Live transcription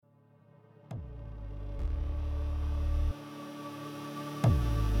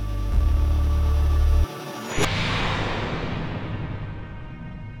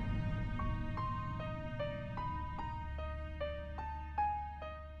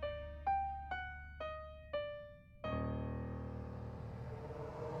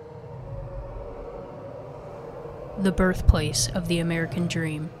the birthplace of the American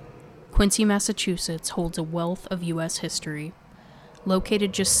dream. Quincy, Massachusetts holds a wealth of U.S. history.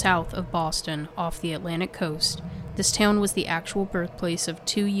 Located just south of Boston, off the Atlantic coast, this town was the actual birthplace of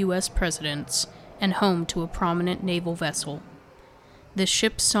 2 U.S. presidents and home to a prominent naval vessel. This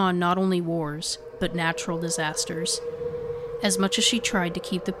ship saw not only wars, but natural disasters. As much as she tried to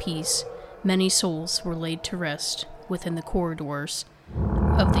keep the peace, many souls were laid to rest within the corridors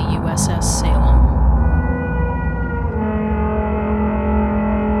of the USS Salem.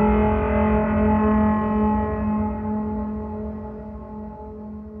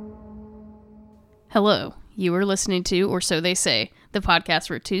 Hello, you are listening to Or So They Say, the podcast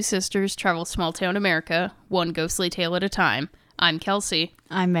where 2 sisters travel small town America, one ghostly tale at a time. I'm Kelsey.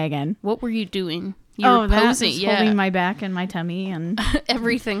 I'm Megan. What were you doing? You were posing, holding my back and my tummy and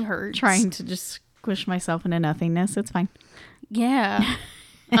everything hurts. Trying to just squish myself into nothingness. It's fine. Yeah.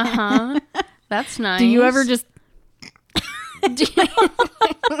 Uh-huh. That's nice. Do you ever just...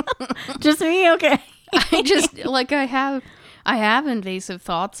 Just me? Okay. I have invasive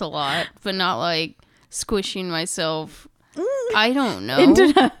thoughts a lot, but not like squishing myself, I don't know,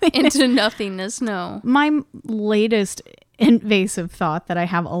 into nothingness, no. My latest invasive thought that I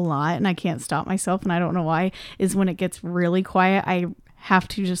have a lot, and I can't stop myself, and I don't know why, is when it gets really quiet, I have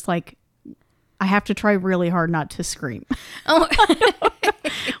to just I have to try really hard not to scream. Oh.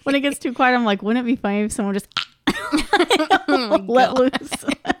 When it gets too quiet, I'm like, wouldn't it be funny if someone just let loose?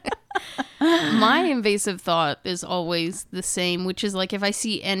 My invasive thought is always the same, which is like if I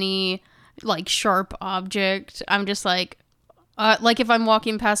see any like sharp object, I'm just like if I'm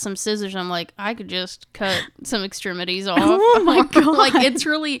walking past some scissors, I'm like, I could just cut some extremities off. Oh my God. Like it's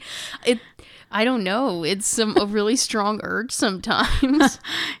really, I don't know. It's a really strong urge sometimes.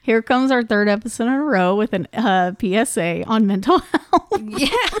 Here comes our 3rd episode in a row with an PSA on mental health. Yeah.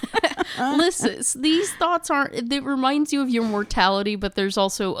 Listen, these thoughts it reminds you of your mortality, but there's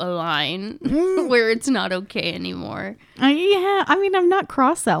also a line where it's not okay anymore. Yeah. I mean, I've not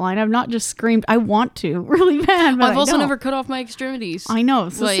crossed that line. I've not just screamed. I want to really bad, but I've also never cut off my extremities. I know.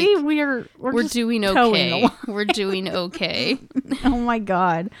 So like, see, we're doing okay. We're doing okay. Oh my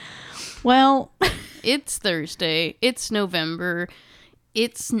God. Well, it's Thursday. It's November.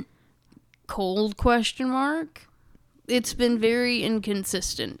 It's cold ? It's been very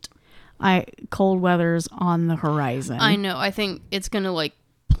inconsistent. Cold weather's on the horizon. I know. I think it's gonna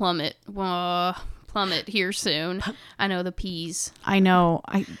plummet here soon. I know the P's. I know.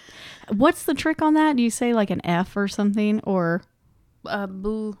 What's the trick on that? Do you say an F or something or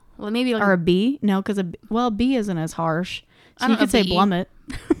boo? Well, maybe or a B? No, because a B isn't as harsh. So you could say blummet.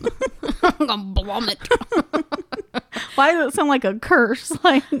 Blummet. Why does it sound like a curse?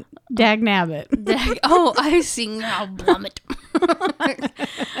 Like dagnabbit. Oh, I see now. Blummet.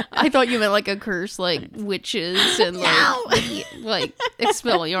 I thought you meant like a curse, like witches and like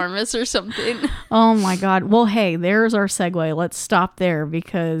Expelliarmus or something. Oh my God. Well, hey, there's our segue. Let's stop there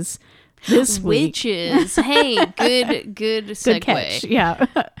because this week... Witches. Hey, good segue. Good catch. Yeah.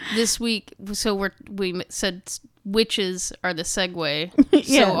 This week, so we said witches are the segue. Yes.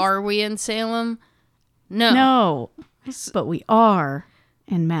 So are we in Salem? No. But we are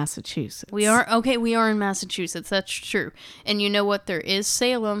in Massachusetts. We are in Massachusetts. That's true. And you know what? There is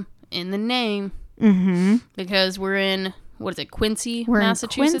Salem in the name. Mm-hmm. Because we're in, what is it, Quincy, we're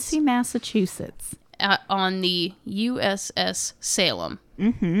Massachusetts? In Quincy, Massachusetts. On the USS Salem.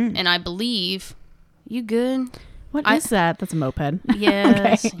 Mm-hmm. And I believe, you good? What is that? That's a moped.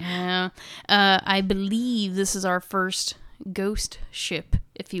 Yes. Okay. Yeah. I believe this is our first ghost ship,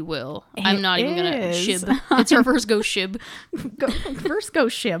 if you will. I'm not even going to shib. It's our first ghost ship. First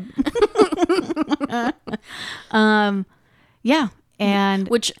ghost ship. Yeah. And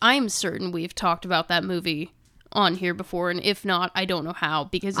which I'm certain we've talked about that movie on here before. And if not, I don't know how,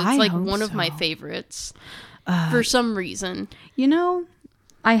 because it's one of my favorites for some reason. You know,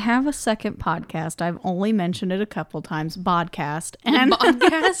 I have a second podcast. I've only mentioned it a couple times. Bodcast. And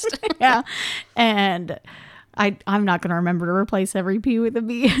Bodcast? Yeah. And I'm not going to remember to replace every P with a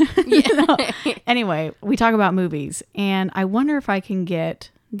B. Yeah. Anyway, we talk about movies. And I wonder if I can get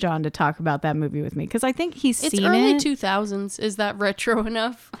John to talk about that movie with me. Because I think he's seen it. It's early 2000s. Is that retro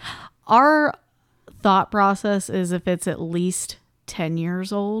enough? Our thought process is if it's at least 10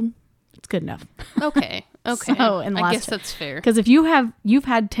 years old, it's good enough. Okay. So, I guess that's fair. Because if you've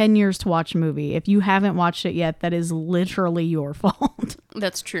had 10 years to watch a movie, if you haven't watched it yet, that is literally your fault.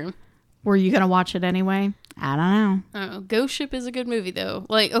 That's true. Were you going to watch it anyway? I don't know. Ghost Ship is a good movie though.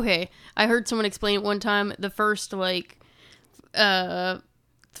 Okay, I heard someone explain it one time. The first 5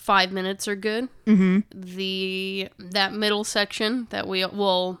 minutes are good. Mm-hmm. That middle section that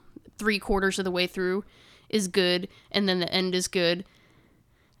 3/4 of the way through is good, and then the end is good,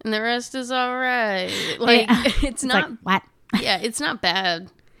 and the rest is all right. Like, it's not... Like, what? Yeah, it's not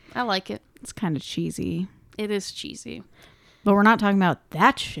bad. I like it. It's kind of cheesy. It is cheesy. But we're not talking about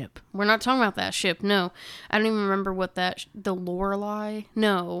that ship. We're not talking about that ship, no. I don't even remember what the Lorelei?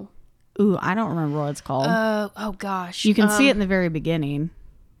 No. Ooh, I don't remember what it's called. Oh, gosh. You can see it in the very beginning.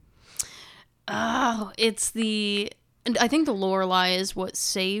 Oh, it's the... I think the Lorelei is what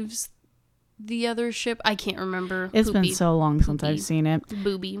saves the other ship. I can't remember. It's been so long since I've seen it.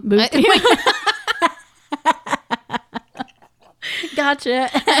 Booby. Gotcha.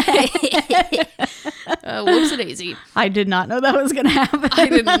 Whoops-a-daisy. I did not know that was going to happen. I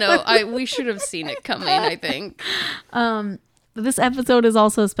didn't know. We should have seen it coming, I think. This episode is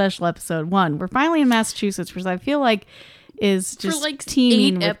also a special episode. One, we're finally in Massachusetts, which I feel like is just for like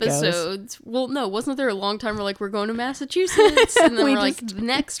teeming 8 with episodes. Ghosts. Well, no, wasn't there a long time where like we're going to Massachusetts, and then we're like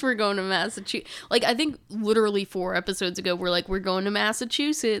next we're going to Massachusetts. Like I think literally 4 episodes ago we're like we're going to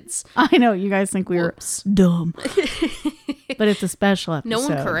Massachusetts. I know you guys think we were dumb, but it's a special episode. No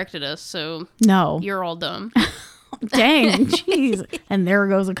one corrected us, so no, you're all dumb. Dang, jeez. And there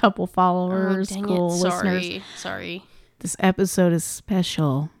goes a couple followers, cool listeners. Sorry. This episode is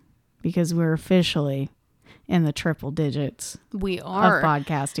special because we're officially in the triple digits. We are of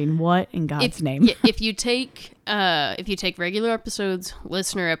podcasting. What in God's name? If you take regular episodes,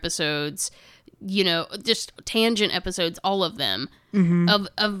 listener episodes, you know, just tangent episodes, all of them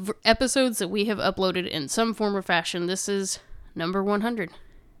of episodes that we have uploaded in some form or fashion, this is number 100.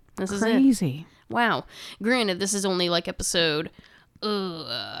 This is crazy. Wow. Granted, this is only like episode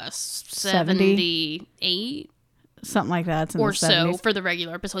 78. Something like that. Or so for the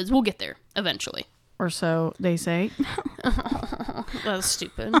regular episodes. We'll get there eventually. Or so they say. That's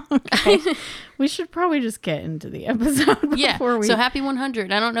stupid. Okay. We should probably just get into the episode. So happy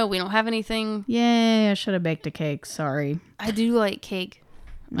 100. I don't know. We don't have anything. Yay. I should have baked a cake. Sorry. I do like cake.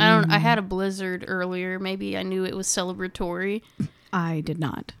 I had a blizzard earlier. Maybe I knew it was celebratory. I did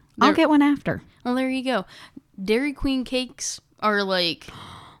not. I'll get one after. Well, there you go. Dairy Queen cakes are like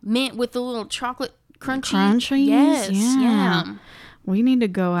mint with the little chocolate crunchy. Yes. Yeah. We need to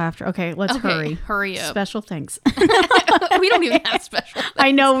go after. Okay, let's hurry. Hurry up. Special thanks. We don't even have special thanks.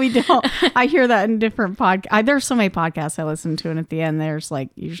 I know we don't. I hear that in different podcasts. There's so many podcasts I listen to, and at the end there's like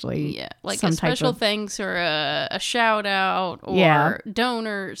usually like some a special thanks or a shout out or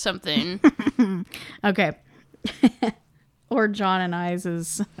donor something. Okay. Or John and I's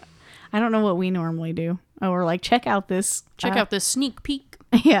is, I don't know what we normally do. Oh, we're like, check out this sneak peek.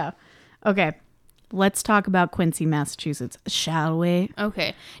 Yeah. Okay. Let's talk about Quincy, Massachusetts, shall we?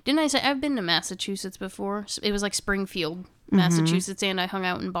 Okay. Didn't I say I've been to Massachusetts before? It was like Springfield, Massachusetts, and I hung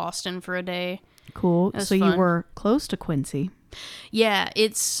out in Boston for a day. Cool. So fun. You were close to Quincy. Yeah,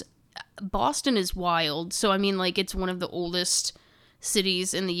 Boston is wild. So, I mean, like, it's one of the oldest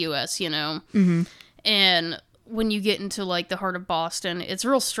cities in the U.S., you know? Mm-hmm. And when you get into like the heart of Boston, it's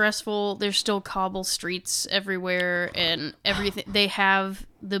real stressful. There's still cobble streets everywhere and everything. They have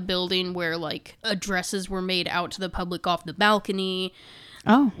the building where like addresses were made out to the public off the balcony.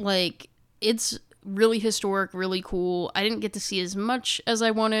 Oh, like it's really historic, really cool. I didn't get to see as much as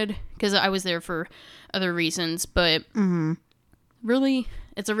I wanted because I was there for other reasons, but really,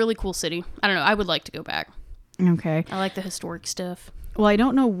 it's a really cool city. I don't know. I would like to go back. Okay. I like the historic stuff. Well, I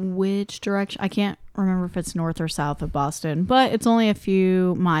don't know which direction. I can't remember if it's north or south of Boston, but it's only a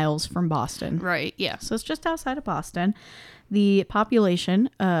few miles from Boston. Right, yeah. So it's just outside of Boston. The population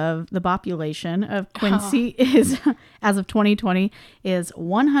of Quincy is, as of 2020, is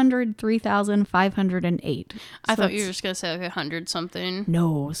 103,508. I thought you were just going to say like 100 something.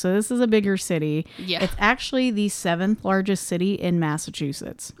 No, so this is a bigger city. Yeah. It's actually the 7th largest city in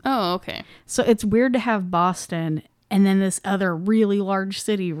Massachusetts. Oh, okay. So it's weird to have Boston and then this other really large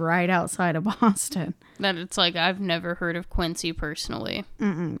city right outside of Boston. That it's like, I've never heard of Quincy personally.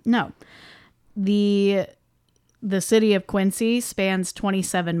 No. The city of Quincy spans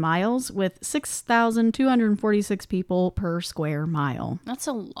 27 miles with 6,246 people per square mile. That's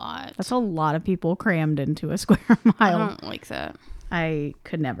a lot. That's a lot of people crammed into a square mile. I don't like that. I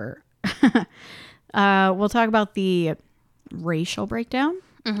could never. We'll talk about the racial breakdown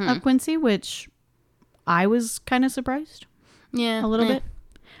of Quincy, which I was kind of surprised. Yeah. A little bit.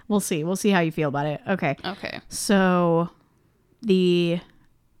 We'll see. We'll see how you feel about it. Okay. So the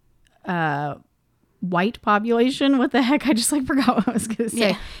white population, what the heck? I just forgot what I was going to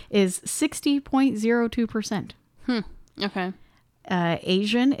say, is 60.02%. Okay.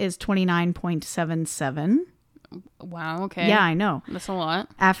 Asian is 29.77. Wow. Okay. Yeah, I know. That's a lot.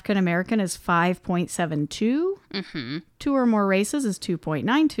 African American is 5.72. Mm-hmm. 2 or more races is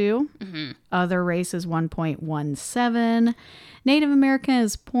 2.92. Mm-hmm. Other race is 1.17. Native American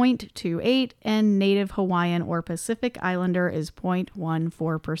is 0.28. And Native Hawaiian or Pacific Islander is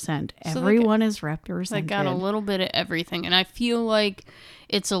 0.14%. Everyone is represented. They got a little bit of everything. And I feel like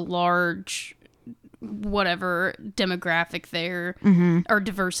it's a large, whatever, demographic there, or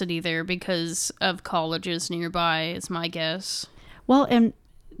diversity there because of colleges nearby, is my guess. Well, and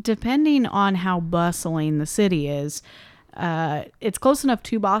depending on how bustling the city is, it's close enough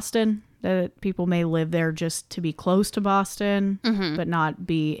to Boston that people may live there just to be close to Boston, but not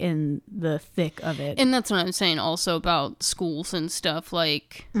be in the thick of it. And that's what I'm saying also about schools and stuff,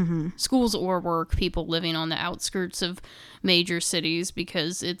 like schools or work, people living on the outskirts of major cities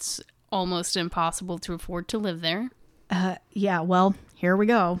because it's almost impossible to afford to live there. Yeah, well, here we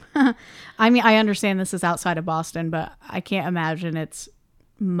go. I mean, I understand this is outside of Boston, but I can't imagine it's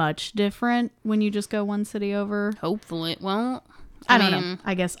much different when you just go one city over. Hopefully. Well, I don't know.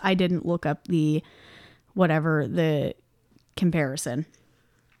 I guess I didn't look up the comparison.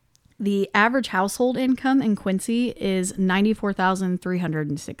 The average household income in Quincy is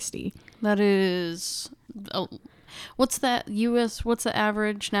 $94,360. That is, what's that what's the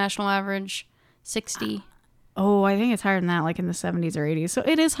average, national average? 60? Oh, I think it's higher than that, like in the 70s or 80s. So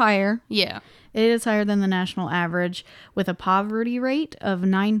it is higher. Yeah. It is higher than the national average with a poverty rate of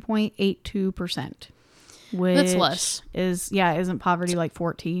 9.82%. Which that's less. Isn't poverty like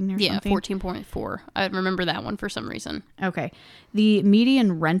 14 or something? Yeah, 14.4. I remember that one for some reason. Okay. The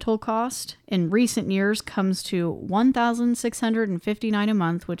median rental cost in recent years comes to $1,659 a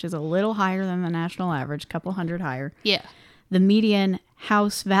month, which is a little higher than the national average, a couple hundred higher. Yeah. The median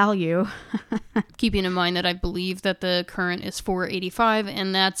house value. Keeping in mind that I believe that the current is $485,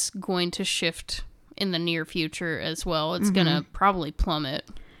 and that's going to shift in the near future as well. It's going to probably plummet.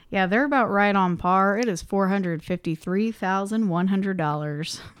 Yeah, they're about right on par. It is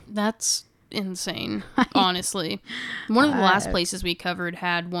 $453,100. That's insane, honestly. One of the last places we covered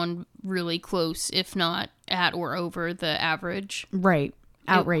had one really close, if not at or over the average. Right.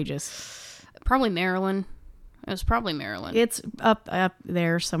 Outrageous. Probably Maryland. It was probably Maryland. It's up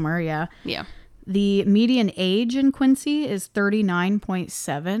there somewhere, yeah. Yeah. The median age in Quincy is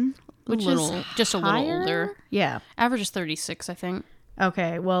 39.7, which is just a little older. Yeah. Average is 36, I think.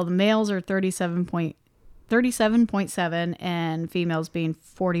 Okay, well, the males are 37.7 and females being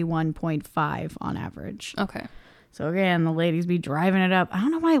 41.5 on average. Okay. So again, the ladies be driving it up. I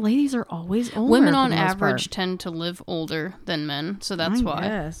don't know why ladies are always older. Women on average tend to live older than men, so that's why.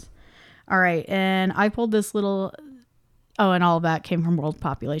 Yes. All right, and I pulled this little... Oh, and all of that came from world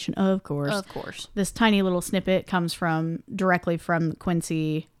population, of course. Of course. This tiny little snippet comes directly from the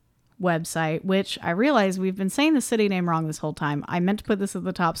Quincy website, which I realize we've been saying the city name wrong this whole time. I meant to put this at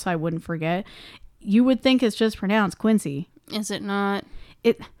the top so I wouldn't forget. You would think it's just pronounced Quincy. Is it not?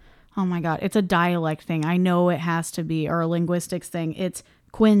 Oh my God, it's a dialect thing. I know it has to be, or a linguistics thing. It's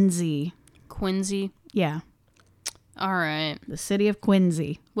Quincy. Quincy? Yeah. All right. The city of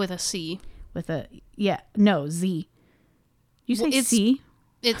Quincy. With a C. Z. You say C?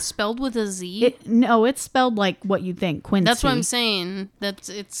 It's spelled with a Z? No, it's spelled like what you think, Quincy. That's what I'm saying.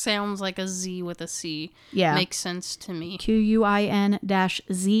 It sounds like a Z with a C. Yeah. Makes sense to me. QUIN-ZEE.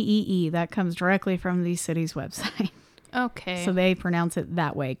 That comes directly from the city's website. Okay. So they pronounce it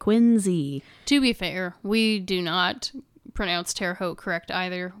that way, Quincy. To be fair, we do not pronounce Terre Haute correct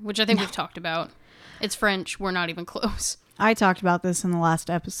either, which I think we've talked about. It's French. We're not even close. I talked about this in the last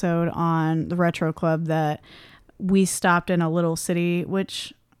episode on the Retro Club that we stopped in a little city,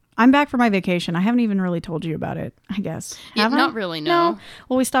 which I'm back for my vacation. I haven't even really told you about it, I guess. Yeah, not really, no.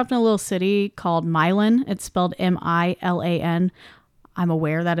 Well, we stopped in a little city called Milan. It's spelled Milan. I'm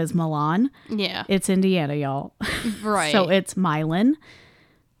aware that is Milan. Yeah. It's Indiana, y'all. Right. So it's Milan.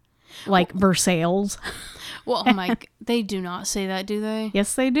 Like Versailles. Well, oh my, they do not say that, do they?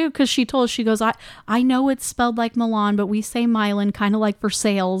 Yes, they do. Because she goes, I know it's spelled like Milan, but we say Milan, kind of like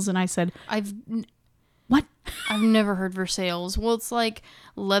Versailles. And I said, what? I've never heard Versailles. Well, it's like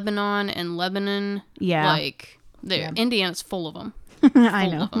Lebanon and Lebanon. Yeah. Like, Indiana's full of them. I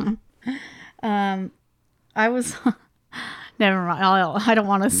know. I was... Never mind. I don't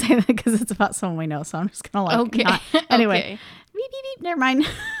want to say that because it's about someone we know. So I'm just going to Okay. Anyway. Okay. Beep, beep, beep. Never mind.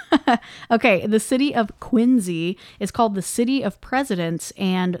 Okay. The city of Quincy is called the City of Presidents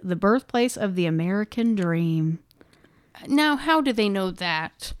and the birthplace of the American dream. Now, how do they know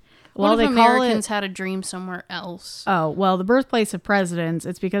that? Well, what if they call Americans had a dream somewhere else? Oh, well, the birthplace of presidents,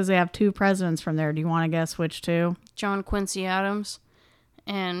 it's because they have two presidents from there. Do you want to guess which two? John Quincy Adams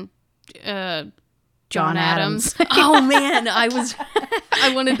and John Adams. Oh, man. I was...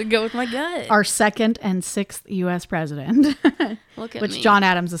 I wanted to go with my gut. Our second and sixth U.S. president. Look at Which me. John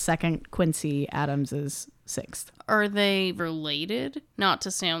Adams is second, Quincy Adams is sixth. Are they related? Not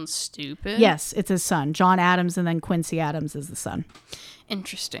to sound stupid. Yes, it's his son. John Adams and then Quincy Adams is the son.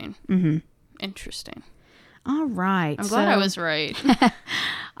 Interesting. Interesting. All right. I'm glad I was right.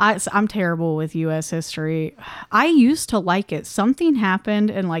 I'm terrible with U.S. history. I used to like it. Something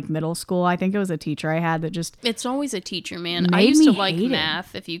happened in like middle school. I think it was a teacher I had that just... It's always a teacher, man. I Made used to me like hate it.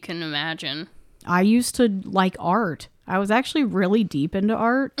 math, if you can imagine. I used to like art. I was actually really deep into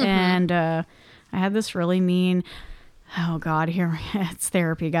art. And I had this really mean... Oh, God. Here, it's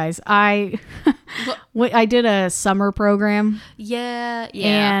therapy, guys. I did a summer program. Yeah.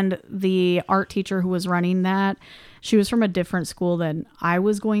 And the art teacher who was running that, she was from a different school than I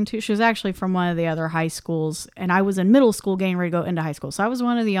was going to. She was actually from one of the other high schools, and I was in middle school getting ready to go into high school. So I was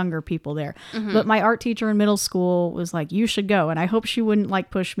one of the younger people there. But my art teacher in middle school was like, you should go. And I hope she wouldn't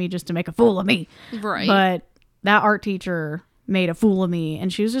like push me just to make a fool of me. Right. But that art teacher made a fool of me,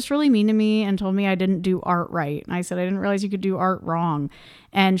 and she was just really mean to me and told me I didn't do art right. And I said I didn't realize you could do art wrong,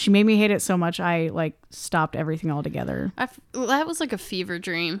 and she made me hate it so much I like stopped everything altogether. That was like a fever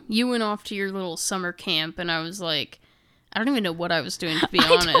dream. You went off to your little summer camp, and I was like, I don't even know what I was doing, to be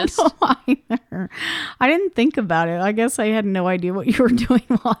honest. I don't know either. I didn't think about it. I guess I had no idea what you were doing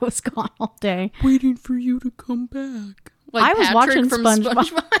while I was gone all day. Waiting for you to come back. Like I was Patrick watching from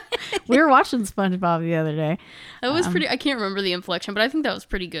SpongeBob. We were watching SpongeBob the other day. That was pretty. I can't remember the inflection, but I think that was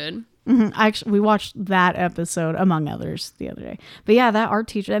pretty good. Actually, we watched that episode, among others, the other day. But yeah, that art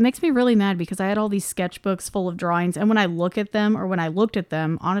teacher, that makes me really mad because I had all these sketchbooks full of drawings. And when I look at them, or when I looked at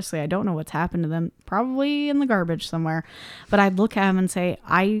them, honestly, I don't know what's happened to them. Probably in the garbage somewhere. But I'd look at them and say,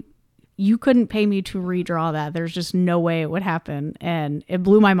 you couldn't pay me to redraw that. There's just no way it would happen. And it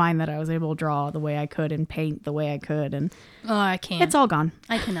blew my mind that I was able to draw the way I could and paint the way I could. And Oh, I can't. it's all gone.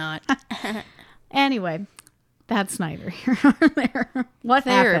 I cannot. Anyway, that's neither here nor there. What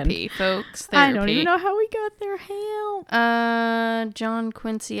Therapy, happened? folks. Therapy. I don't even know how we got there. Help. John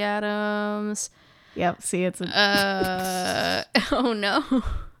Quincy Adams. Yep. See, it's a... Oh no.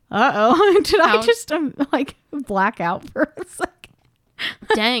 Uh-oh. Did I just like black out for a second?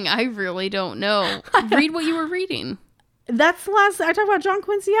 Dang, I really don't know. Read what you were reading. That's the last I talked about John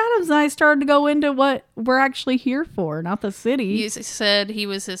Quincy Adams, and I started to go into what we're actually here for, not the city. You said he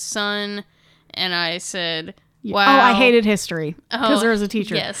was his son, and I said, wow. Oh, I hated history because there was a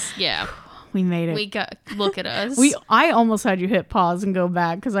teacher. Yes, yeah. We made it. We got, look at us. I almost had you hit pause and go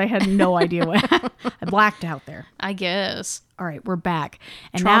back because I had no idea what happened. I blacked out there. I guess. All right, we're back.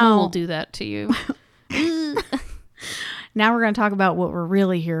 And Trauma now will do that to you. Now we're going to talk about what we're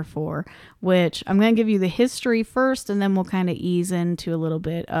really here for, which I'm going to give you the history first, and then we'll kind of ease into a little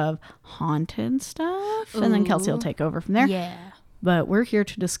bit of haunted stuff, and then Kelsey will take over from there. Yeah. But we're here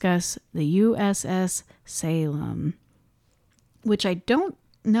to discuss the USS Salem, which I don't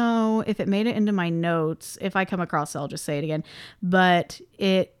know if it made it into my notes. If I come across it, I'll just say it again. But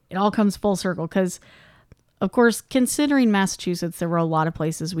it all comes full circle because, of course, considering Massachusetts, there were a lot of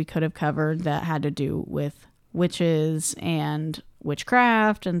places we could have covered that had to do with witches and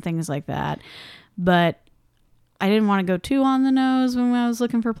witchcraft and things like that. But I didn't want to go too on the nose when I was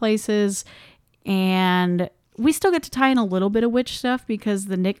looking for places. And we still get to tie in a little bit of witch stuff because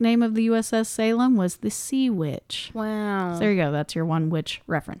the nickname of the USS Salem was the Sea Witch. Wow. So there you go. That's your one witch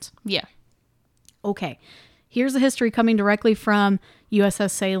reference. Yeah. Okay. Here's the history coming directly from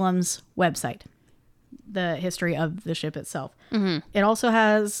USS Salem's website. The history of the ship itself. It also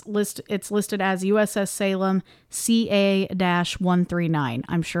has it's listed as USS Salem CA-139.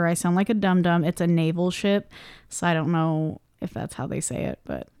 I'm sure I sound like a dum-dum. It's a naval ship, so I don't know if that's how they say it,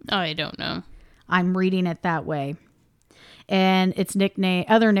 but I don't know. I'm reading it that way. And its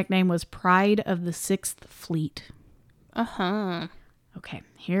other nickname was Pride of the Sixth Fleet. Uh-huh. Okay,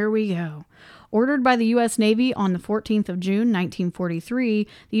 here we go. Ordered by the U.S. Navy on the 14th of June, 1943,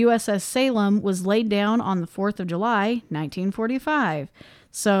 the USS Salem was laid down on the 4th of July, 1945.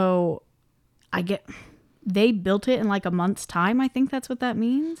 So, they built it in like a month's time. I think that's what that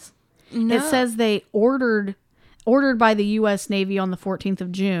means. No. It says they ordered by the U.S. Navy on the 14th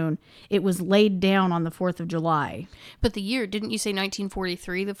of June. It was laid down on the 4th of July. But the year, didn't you say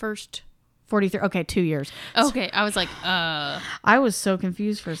 1943 the first? 43. Okay, 2 years. Okay, I was like, I was so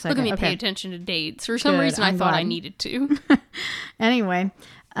confused for a second. Look at me okay. pay attention to dates. For some Good, reason, I'm I thought I glad. needed to. Anyway,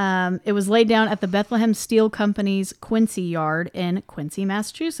 it was laid down at the Bethlehem Steel Company's Quincy Yard in Quincy,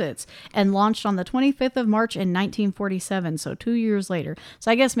 Massachusetts, and launched on the 25th of March in 1947, so 2 years later.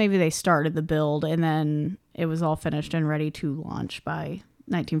 So I guess maybe they started the build, and then it was all finished and ready to launch by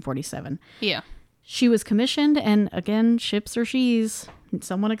 1947. Yeah. She was commissioned, and again, ships are she's.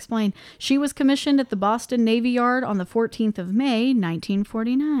 Someone explain. She was commissioned at the Boston Navy Yard on the 14th of May,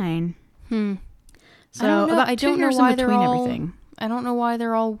 1949. So about I 2 don't know years why in they're between all. everything. I don't know why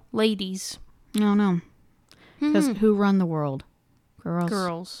they're all ladies. I don't know. Because who run the world?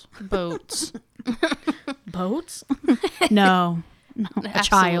 Girls, boats. Boats? No, a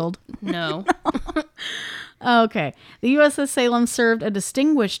child. No. Okay. The USS Salem served a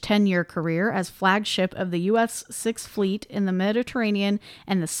distinguished 10-year career as flagship of the U.S. Sixth Fleet in the Mediterranean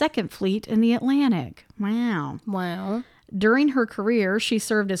and the Second Fleet in the Atlantic. Wow. Wow. During her career, she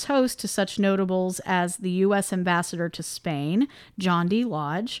served as host to such notables as the U.S. Ambassador to Spain, John D.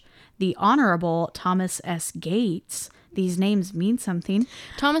 Lodge, the Honorable Thomas S. Gates. These names mean something.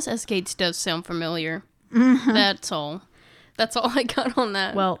 Thomas S. Gates does sound familiar. That's all. That's all I got on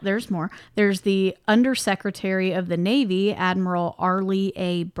that. Well, there's more. There's the Undersecretary of the Navy, Admiral Arleigh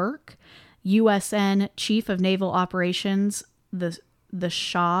A. Burke, USN Chief of Naval Operations, the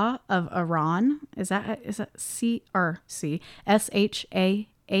Shah of Iran. Is that C or C?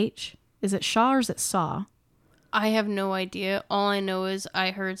 S-H-A-H? Is it Shah or is it Saw? I have no idea. All I know is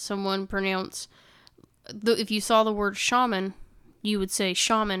I heard someone pronounce, if you saw the word shaman, you would say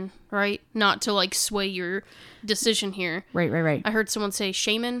shaman, right? Not to like sway your decision here. Right. I heard someone say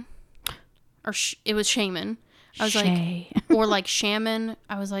shaman, or it was shaman. I was Shay. like, or like shaman.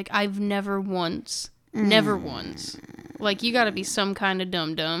 I was like, I've never once. Like, you gotta be some kind of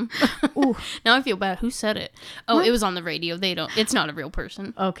dum-dum. Now I feel bad. Who said it? Oh, it was on the radio. It's not a real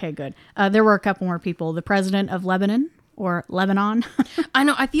person. Okay, good. There were a couple more people. The president of Lebanon, or Lebanon. I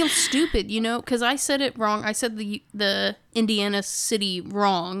know. I feel stupid, because I said it wrong. I said the Indiana city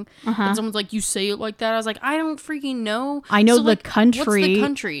wrong. And someone's like, you say it like that? I was like, I don't freaking know. I know so, the country. What's the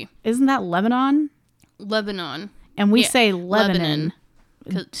country? Isn't that Lebanon? Lebanon. And we say Lebanon.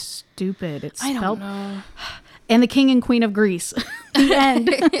 Lebanon. Stupid. It's I spelled. don't know. And the king and queen of Greece. The end.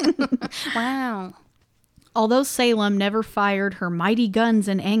 Wow. Although Salem never fired her mighty guns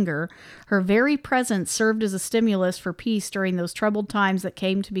in anger, her very presence served as a stimulus for peace during those troubled times that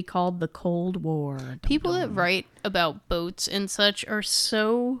came to be called the Cold War. People that write about boats and such are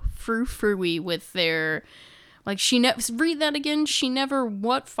so frou-frou-y with their... Like, read that again. She never,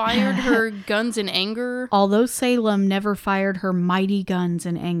 fired her guns in anger? Although Salem never fired her mighty guns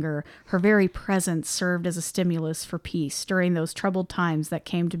in anger, her very presence served as a stimulus for peace during those troubled times that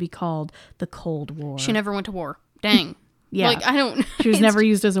came to be called the Cold War. She never went to war. Dang. Yeah. Like, I don't... She was never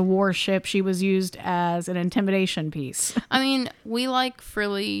used as a warship. She was used as an intimidation piece. I mean, we like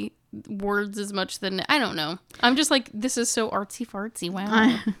frilly words as much than... I don't know. I'm just like, this is so artsy-fartsy.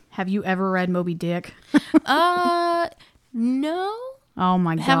 Wow. Have you ever read Moby Dick? No. Oh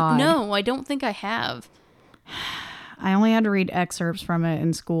my God. No, I don't think I have. I only had to read excerpts from it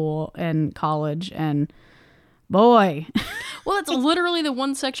in school and college, and boy. Well, it's literally the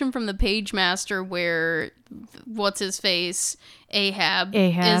one section from the Page Master where what's-his-face, Ahab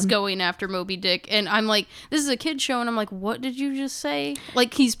is going after Moby Dick. And I'm like, this is a kid show, and I'm like, what did you just say?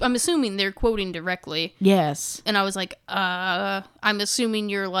 Like, I'm assuming they're quoting directly. Yes. And I was like, I'm assuming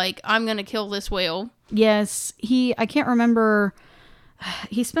you're like, I'm going to kill this whale. Yes. I can't remember.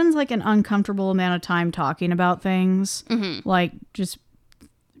 He spends like an uncomfortable amount of time talking about things. Mm-hmm. Like, just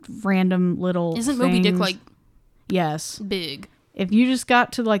random little Isn't things. Moby Dick like... Yes. Big. If you just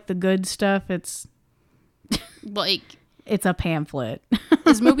got to like the good stuff, it's like... It's a pamphlet.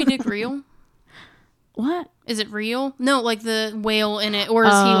 Is Moby Dick real? What? Is it real? No, like the whale in it. Or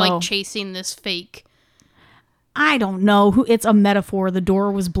is he like chasing this fake? I don't know. It's a metaphor. The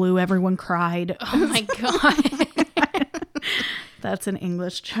door was blue. Everyone cried. Oh my God. That's an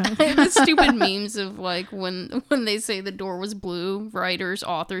English joke. The stupid memes of like when they say the door was blue, writers,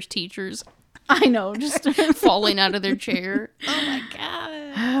 authors, teachers. I know, just falling out of their chair. Oh my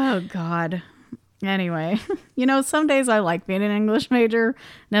God. Oh God. Anyway, some days I like being an English major,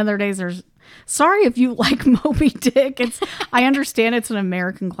 and other days there's... Sorry if you like Moby Dick. I understand it's an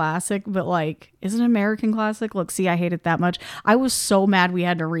American classic, but like, is it an American classic? Look, see, I hate it that much. I was so mad we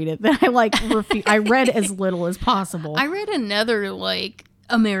had to read it that I I read as little as possible. I read another like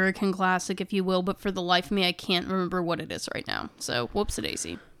American classic, if you will, but for the life of me, I can't remember what it is right now. So,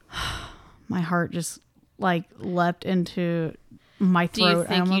 whoops-a-daisy. My heart just like leapt into my throat.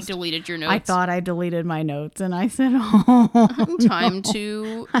 Do you think you deleted your notes? I thought I deleted my notes, and I said, "Oh, time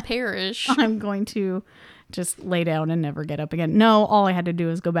to perish." I'm going to just lay down and never get up again." No, all I had to do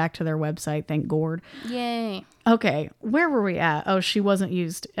was go back to their website. Thank Gord. Yay. Okay, where were we at? Oh, she wasn't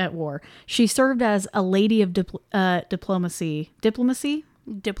used at war. She served as a lady of diplomacy. Diplomacy.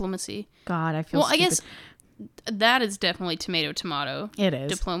 God, I feel. Well, stupid. I guess that is definitely tomato. It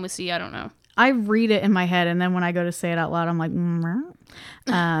is diplomacy. I don't know. I read it in my head, and then when I go to say it out loud, I'm like,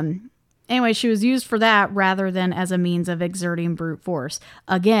 anyway, she was used for that rather than as a means of exerting brute force.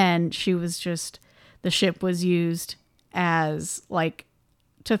 Again, the ship was used as like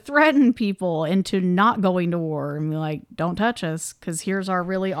to threaten people into not going to war and be like, don't touch us because here's our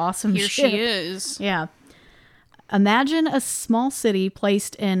really awesome ship. Here she is. Yeah. Imagine a small city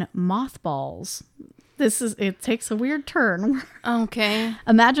placed in mothballs. It takes a weird turn. Okay.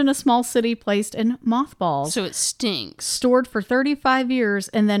 Imagine a small city placed in mothballs. So it stinks. Stored for 35 years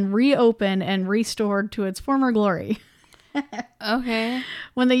and then reopened and restored to its former glory. Okay.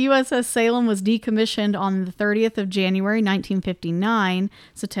 When the USS Salem was decommissioned on the 30th of January, 1959,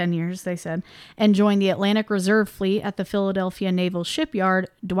 so 10 years, they said, and joined the Atlantic Reserve Fleet at the Philadelphia Naval Shipyard,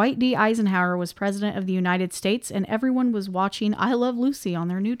 Dwight D. Eisenhower was president of the United States, and everyone was watching I Love Lucy on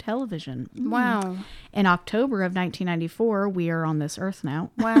their new television. Wow. In October of 1994, we are on this earth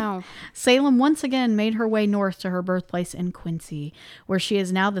now. Wow. Salem once again made her way north to her birthplace in Quincy, where she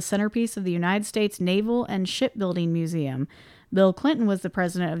is now the centerpiece of the United States Naval and Shipbuilding Museum. Bill Clinton was the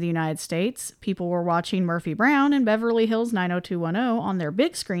president of the United States. People were watching Murphy Brown and Beverly Hills 90210 on their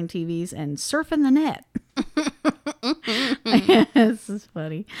big screen TVs and surfing the net. This is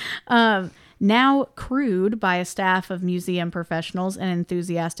funny. Now crewed by a staff of museum professionals and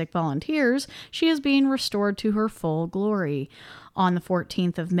enthusiastic volunteers, she is being restored to her full glory. On the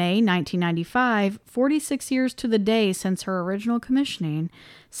 14th of May, 1995, 46 years to the day since her original commissioning,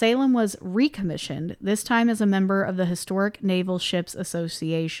 Salem was recommissioned, this time as a member of the Historic Naval Ships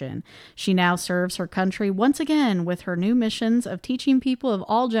Association. She now serves her country once again with her new missions of teaching people of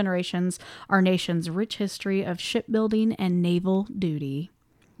all generations our nation's rich history of shipbuilding and naval duty.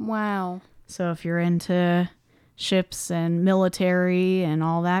 Wow. So if you're into ships and military and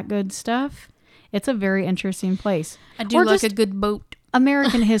all that good stuff, it's a very interesting place. I do like a good boat.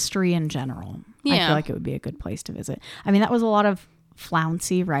 American history in general. Yeah. I feel like it would be a good place to visit. I mean, that was a lot of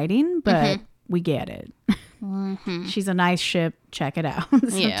flouncy writing, but we get it. She's a nice ship. Check it out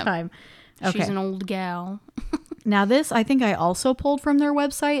sometime. Yeah. Okay. She's an old gal. Now this, I think I also pulled from their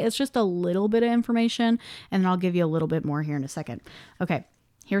website. It's just a little bit of information, and then I'll give you a little bit more here in a second. Okay.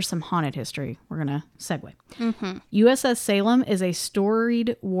 Here's some haunted history. We're going to segue. USS Salem is a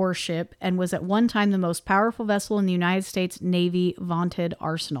storied warship and was at one time the most powerful vessel in the United States Navy vaunted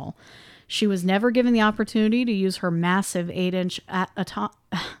arsenal. She was never given the opportunity to use her massive 8-inch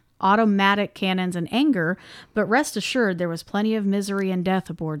automatic cannons in anger, but rest assured there was plenty of misery and death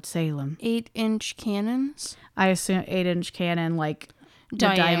aboard Salem. 8-inch cannons? I assume 8-inch cannon, like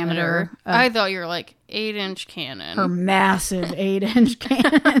diameter. I thought you were like 8-inch cannon. Her massive 8-inch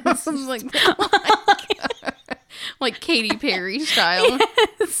cannons. like Katy Perry style.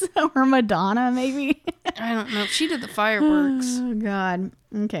 Yes. Or Madonna, maybe. I don't know. She did the fireworks. Oh, God.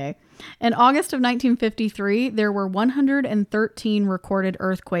 Okay. In August of 1953, there were 113 recorded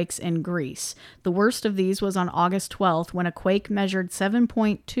earthquakes in Greece. The worst of these was on August 12th, when a quake measured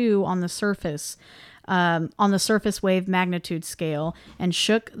 7.2 on the surface wave magnitude scale and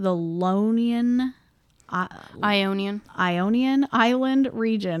shook the Ionian Island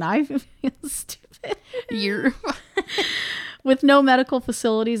region. I feel stupid. With no medical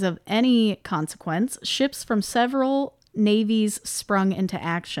facilities of any consequence, ships from several navies sprung into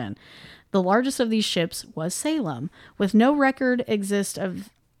action. The largest of these ships was Salem. While no record exists of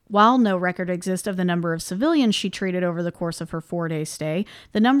the number of civilians she treated over the course of her 4-day stay,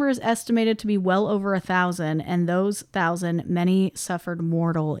 the number is estimated to be well over 1,000, and those 1,000, many suffered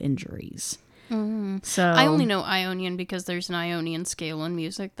mortal injuries. So I only know Ionian because there's an Ionian scale in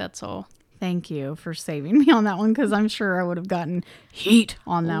music, that's all. Thank you for saving me on that one, because I'm sure I would have gotten heat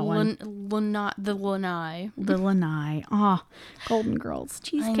on that one. The Lanai. The Lanai. Ah, Golden Girls.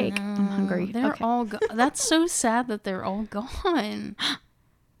 Cheesecake. I'm hungry. They're all gone. That's so sad that they're all gone.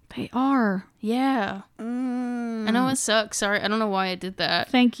 They are. Yeah. I know it sucks. Sorry. I don't know why I did that.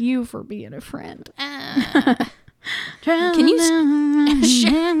 Thank you for being a friend. Can you...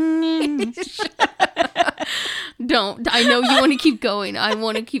 Don't. I know you want to keep going. I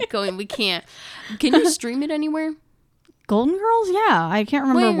want to keep going. We can't. Can you stream it anywhere? Golden Girls? Yeah. I can't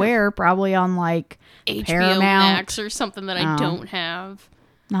remember where. Probably on like HBO Paramount. Max or something that I don't have.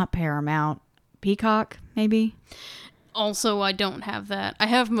 Not Paramount. Peacock, maybe? Also, I don't have that. I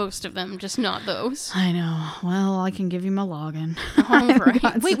have most of them, just not those. I know. Well, I can give you my login. All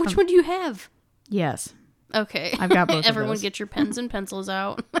right. Wait, which one do you have? Yes. Okay. I've got both Everyone of those. get your pens and pencils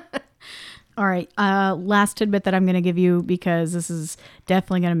out. All right. Last tidbit that I'm going to give you, because this is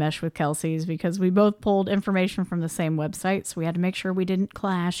definitely going to mesh with Kelsey's, because we both pulled information from the same website, so we had to make sure we didn't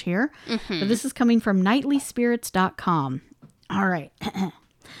clash here. But this is coming from nightlyspirits.com. All right.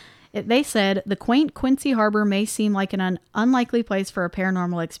 They said the quaint Quincy Harbor may seem like an unlikely place for a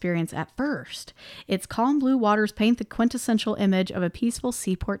paranormal experience at first. Its calm blue waters paint the quintessential image of a peaceful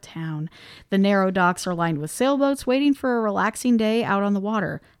seaport town. The narrow docks are lined with sailboats waiting for a relaxing day out on the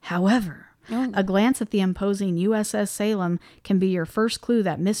water. However, a glance at the imposing USS Salem can be your first clue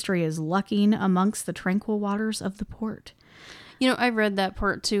that mystery is lurking amongst the tranquil waters of the port. You know, I read that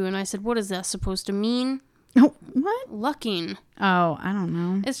part too, and I said, what is that supposed to mean? Oh, what? Lucking. Oh, I don't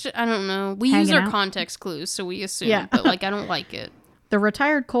know. It's just, I don't know. We Hanging use our out? context clues, so we assume. Yeah. But, like, I don't like it. The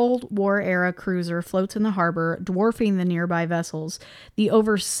retired Cold War-era cruiser floats in the harbor, dwarfing the nearby vessels. The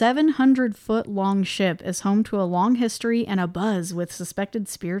over 700-foot-long ship is home to a long history and a buzz with suspected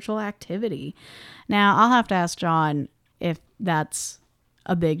spiritual activity. Now, I'll have to ask John if that's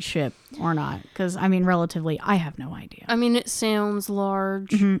a big ship or not, because, I mean, relatively, I have no idea. I mean, it sounds large.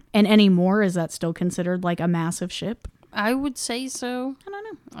 Mm-hmm. And anymore, is that still considered like a massive ship? I would say so. I don't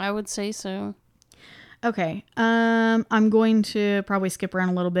know. I would say so. Okay, I'm going to probably skip around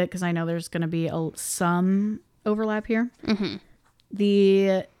a little bit because I know there's going to be some overlap here. Mm-hmm.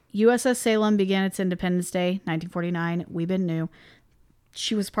 The USS Salem began its Independence Day, 1949. We've been new.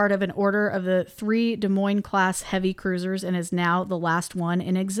 She was part of an order of the 3 Des Moines-class heavy cruisers and is now the last one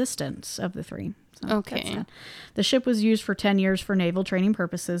in existence of the 3. So Okay. the ship was used for 10 years for naval training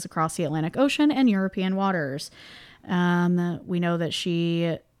purposes across the Atlantic Ocean and European waters. We know that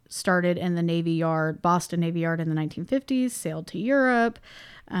she started in the Navy Yard, Boston Navy Yard in the 1950s, sailed to Europe.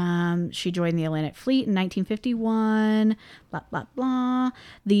 She joined the Atlantic Fleet in 1951, blah, blah, blah.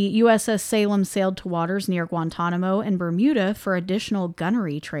 The USS Salem sailed to waters near Guantanamo and Bermuda for additional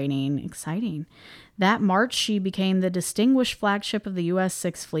gunnery training. Exciting. That March, she became the distinguished flagship of the U.S.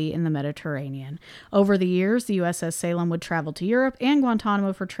 Sixth Fleet in the Mediterranean. Over the years, the USS Salem would travel to Europe and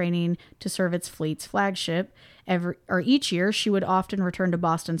Guantanamo for training to serve its fleet's flagship. Each year, she would often return to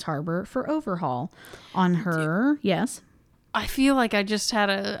Boston's harbor for overhaul. On her, yes. I feel like I just had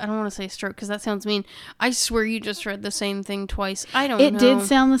I don't want to say stroke because that sounds mean. I swear you just read the same thing twice. I don't know. It did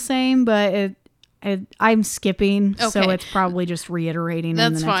sound the same, but I'm skipping, so Okay. it's probably just reiterating. That's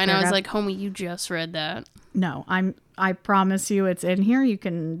in the next fine. I was paragraph. like, homie, you just read that. No, I promise you it's in here. You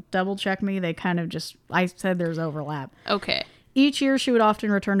can double check me. They kind of I said there's overlap. Okay. Each year, she would often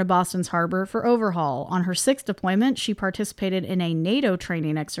return to Boston's harbor for overhaul. On her 6th deployment, she participated in a NATO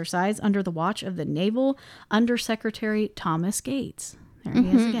training exercise under the watch of the Naval Undersecretary Thomas Gates. There he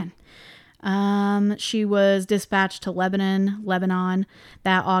is again. She was dispatched to Lebanon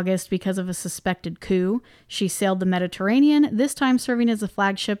that August because of a suspected coup. She sailed the Mediterranean, this time serving as the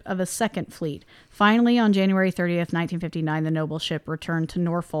flagship of a second fleet. Finally, on January 30th, 1959, the noble ship returned to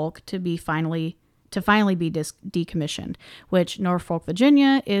Norfolk to finally be decommissioned, which Norfolk,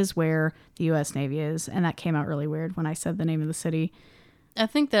 Virginia is where the U.S. Navy is. And that came out really weird when I said the name of the city. I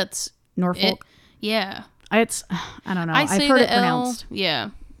think that's Norfolk. Yeah. I don't know. I've heard it pronounced Yeah.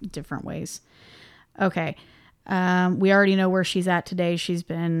 different ways. Okay. We already know where she's at today. She's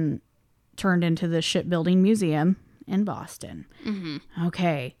been turned into the Shipbuilding Museum in Boston. Mm-hmm.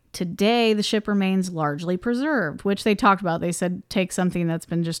 Okay. Today, the ship remains largely preserved, which they talked about. They said take something that's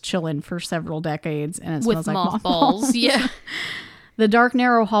been just chilling for several decades and it With smells like mothballs. Yeah. The dark,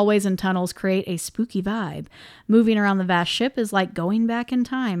 narrow hallways and tunnels create a spooky vibe. Moving around the vast ship is like going back in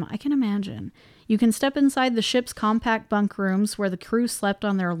time. I can imagine. You can step inside the ship's compact bunk rooms where the crew slept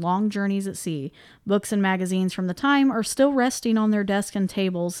on their long journeys at sea. Books and magazines from the time are still resting on their desks and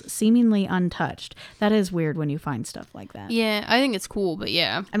tables, seemingly untouched. That is weird when you find stuff like that. Yeah, I think it's cool, but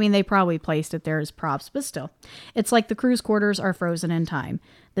yeah. I mean, they probably placed it there as props, but still. It's like the crew's quarters are frozen in time.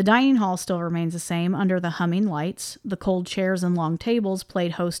 The dining hall still remains the same under the humming lights. The cold chairs and long tables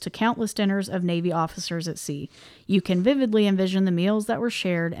played host to countless dinners of Navy officers at sea. You can vividly envision the meals that were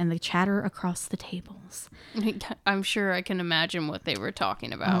shared and the chatter across the tables. I'm sure I can imagine what they were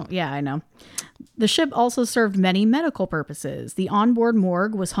talking about. Oh, yeah, I know. The ship also served many medical purposes. The onboard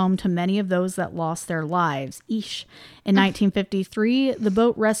morgue was home to many of those that lost their lives. Eesh. In 1953, the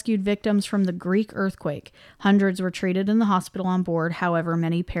boat rescued victims from the Greek earthquake. Hundreds were treated in the hospital on board. However,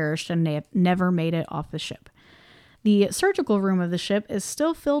 many perished and never made it off the ship. The surgical room of the ship is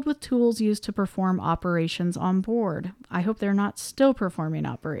still filled with tools used to perform operations on board. I hope they're not still performing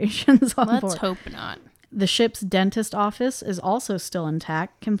operations on board. Let's hope not. The ship's dentist office is also still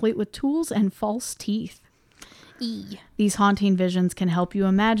intact, complete with tools and false teeth. These haunting visions can help you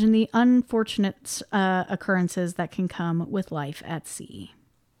imagine the unfortunate occurrences that can come with life at sea.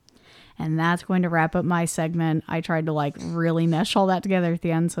 And that's going to wrap up my segment. I tried to really mesh all that together at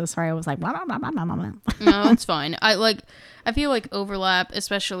the end, so sorry I was like blah, blah, blah, blah, blah, blah. No, it's fine. I feel like overlap,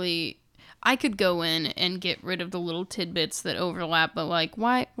 especially I could go in and get rid of the little tidbits that overlap, but like,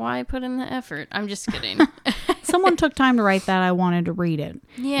 why put in the effort? I'm just kidding. Someone took time to write that. I wanted to read it.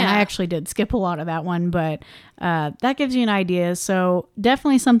 Yeah. And I actually did skip a lot of that one, but that gives you an idea. So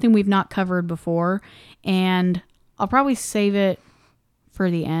definitely something we've not covered before. And I'll probably save it for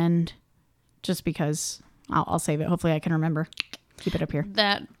the end just because I'll save it. Hopefully I can remember. Keep it up here.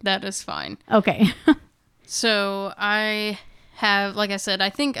 That is fine. Okay. So I have, like I said, I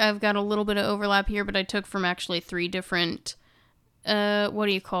think I've got a little bit of overlap here, but I took from actually 3 different, what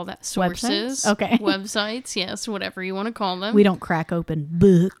do you call that? Sources. Websites? Okay. Websites, yes, whatever you want to call them. We don't crack open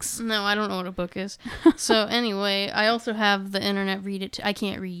books. No, I don't know what a book is. So anyway, I also have the internet read it. I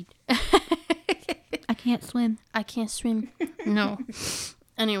can't read. I can't swim. I can't swim. No.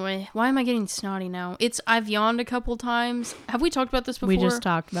 Anyway, why am I getting snotty now? I've yawned a couple times. Have we talked about this before? We just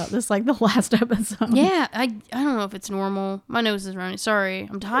talked about this like the last episode. Yeah, I don't know if it's normal. My nose is running. Sorry,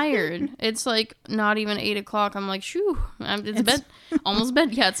 I'm tired. It's like not even 8 o'clock. I'm like, shoo. It's bed. Almost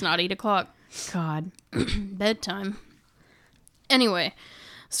bed. Yeah, it's not 8 o'clock. God. Bedtime. Anyway,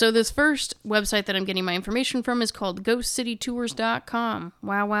 so this first website that I'm getting my information from is called GhostCityTours.com.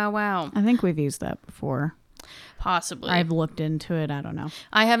 Wow, wow, wow. I think we've used that before. Possibly. I've looked into it. I don't know.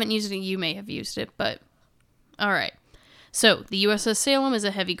 I haven't used it. You may have used it, but all right. So the USS Salem is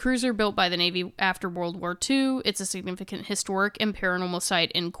a heavy cruiser built by the Navy after World War II. It's a significant historic and paranormal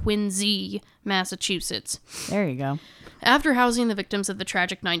site in Quincy, Massachusetts. There you go. After housing the victims of the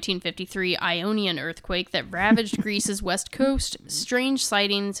tragic 1953 Ionian earthquake that ravaged Greece's west coast, strange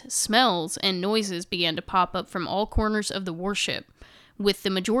sightings, smells, and noises began to pop up from all corners of the warship. With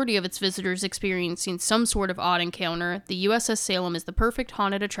the majority of its visitors experiencing some sort of odd encounter, the USS Salem is the perfect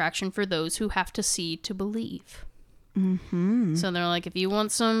haunted attraction for those who have to see to believe. Mm-hmm. So they're like, if you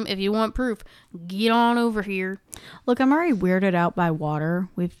want proof, get on over here. Look, I'm already weirded out by water.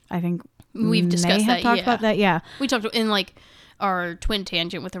 I think we've discussed that. Talked about that. Yeah, we talked in like our twin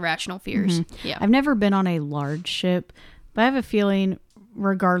tangent with irrational fears. Mm-hmm. Yeah, I've never been on a large ship, but I have a feeling,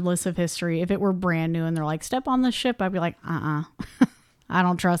 regardless of history, if it were brand new and they're like, step on the ship, I'd be like, I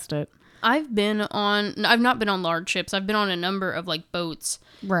don't trust it. I've not been on large ships. I've been on a number of like boats.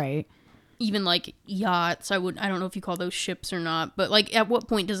 Right. Even like yachts. I don't know if you call those ships or not, but like at what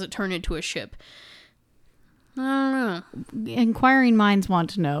point does it turn into a ship? I don't know. Inquiring minds want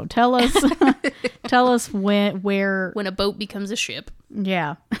to know. Tell us when a boat becomes a ship.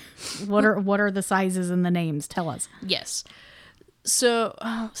 Yeah. What are the sizes and the names? Tell us. Yes. So,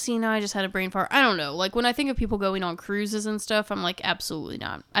 see, now I just had a brain fart. I don't know. Like, when I think of people going on cruises and stuff, I'm like, absolutely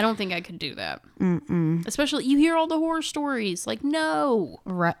not. I don't think I could do that. Mm-mm. Especially, you hear all the horror stories. Like, no.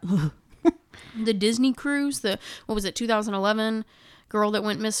 Right. The Disney cruise, what was it, 2011? Girl that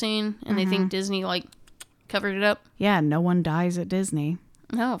went missing, and they think Disney, like, covered it up. Yeah, no one dies at Disney.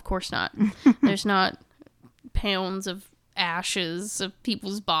 No, of course not. There's not pounds of ashes of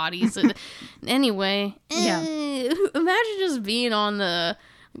people's bodies. Anyway, yeah. Imagine just being on the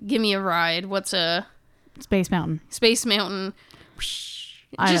give me a ride. What's a Space Mountain? Space Mountain.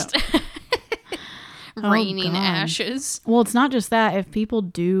 Just raining ashes. Well, it's not just that. If people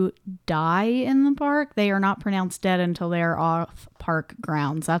do die in the park, they are not pronounced dead until they are off park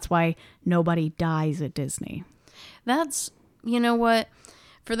grounds. That's why nobody dies at Disney. That's, you know what?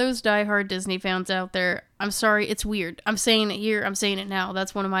 For those diehard Disney fans out there, I'm sorry, it's weird. I'm saying it here, I'm saying it now.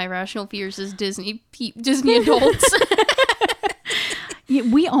 That's one of my irrational fears is Disney adults. Yeah,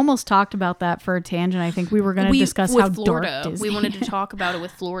 we almost talked about that for a tangent. I think we were going to discuss how Florida. dark Disney. We wanted to talk about it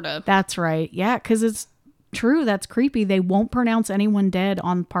with Florida. That's right. Yeah, because it's true. That's creepy. They won't pronounce anyone dead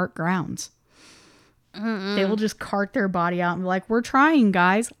on park grounds. Mm-mm. They will just cart their body out and be like, we're trying,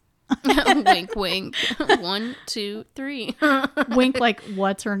 guys. Wink, wink. 1, 2, 3. Wink like,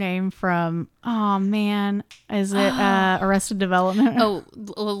 what's her name from, oh man, is it Arrested Development? Oh,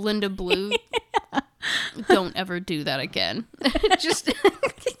 Linda Blue. Yeah. Don't ever do that again. Just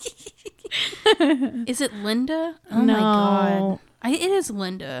Is it Linda? Oh no. My god. It is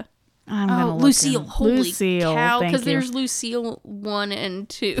Linda. I'm gonna Lucille. Holy Lucille, cow. Because there's Lucille 1 and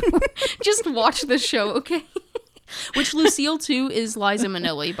 2. Just watch the show, okay? Which Lucille 2 is Liza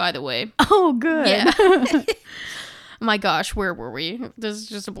Minnelli, by the way. Oh, good. Yeah. My gosh, where were we? This is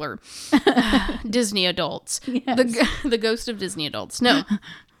just a blur. Disney adults. Yes. The ghost of Disney adults. No.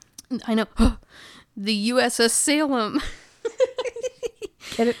 I know. The USS Salem.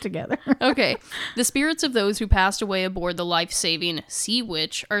 Get it together. Okay. The spirits of those who passed away aboard the life-saving Sea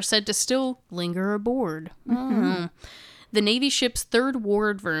Witch are said to still linger aboard. Mm-hmm. The Navy ship's third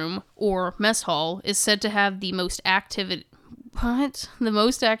wardroom, or mess hall, is said to have the most activity. What? The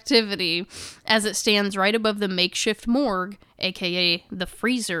most activity, as it stands right above the makeshift morgue, aka the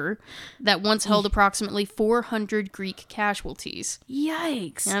freezer, that once held approximately 400 Greek casualties.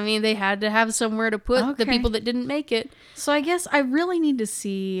 Yikes. I mean, they had to have somewhere to put the people that didn't make it. So I guess I really need to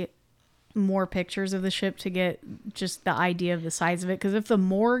see more pictures of the ship to get just the idea of the size of it, because if the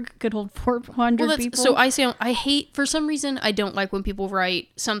morgue could hold 400 people. So I hate, for some reason, I don't like when people write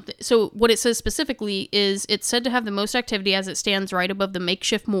something. So what it says specifically is it's said to have the most activity as it stands right above the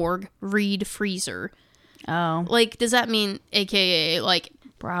makeshift morgue, read freezer. Oh. Like, does that mean AKA, like,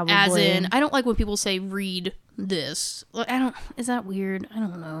 Probably. as in, I don't like when people say read this. Like, is that weird? I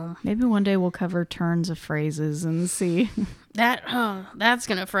don't know. Maybe one day we'll cover turns of phrases and see. That's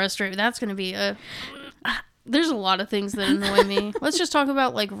going to frustrate. That's going to be there's a lot of things that annoy me. Let's just talk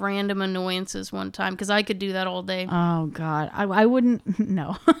about, like, random annoyances one time, because I could do that all day. Oh, God. I wouldn't.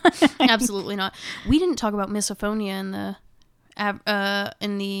 No. Absolutely not. We didn't talk about misophonia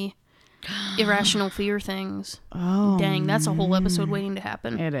in the irrational fear things. Oh. Dang, that's a whole episode waiting to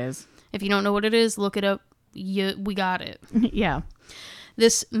happen. It is. If you don't know what it is, look it up. We got it. Yeah.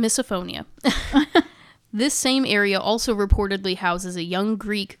 This misophonia. This same area also reportedly houses a young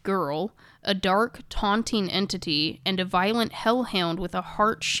Greek girl, a dark, taunting entity, and a violent hellhound with a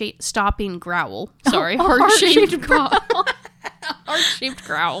heart-stopping growl. Sorry, heart-shaped growl. Heart-shaped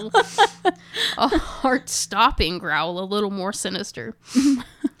growl. A heart-stopping growl, a little more sinister.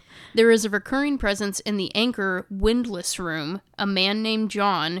 There is a recurring presence in the anchor windlass room, a man named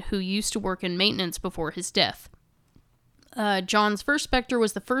John who used to work in maintenance before his death. John's first specter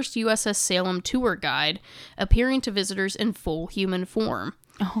was the first USS Salem tour guide, appearing to visitors in full human form.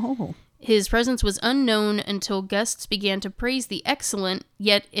 Oh. His presence was unknown until guests began to praise the excellent,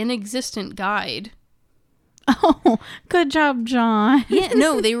 yet inexistent guide. Oh, good job, John. Yeah,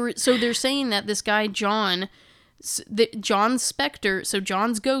 no, they're saying that this guy, John's specter, so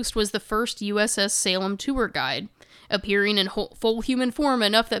John's ghost was the first USS Salem tour guide, appearing in full human form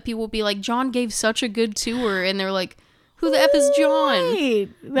enough that people will be like, John gave such a good tour, and they're like, who the F is John?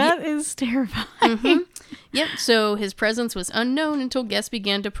 Wait, that is terrifying. Mm-hmm. Yep, so his presence was unknown until guests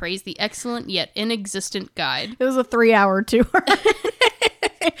began to praise the excellent yet inexistent guide. It was a 3-hour tour.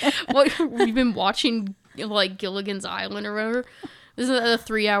 What, we've been watching, like, Gilligan's Island or whatever. Isn't that a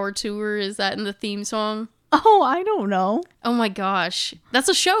 3-hour tour? Is that in the theme song? Oh, I don't know. Oh my gosh. That's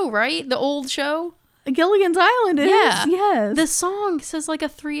a show, right? The old show? Gilligan's Island is. Yeah. Yes. The song says like a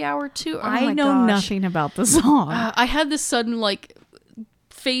 3-hour tour. Oh I know nothing about the song. I had this sudden, like,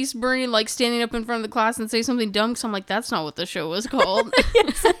 face burning, like, standing up in front of the class and say something dumb, because I'm like, that's not what the show was called.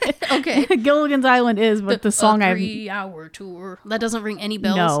 Okay. Gilligan's Island is, but the song a 3-hour tour. That doesn't ring any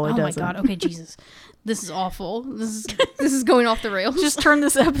bells. No, it oh doesn't. My god. Okay, Jesus. This is awful. This is going off the rails. Just turn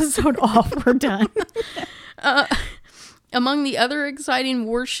this episode off. We're done. Among the other exciting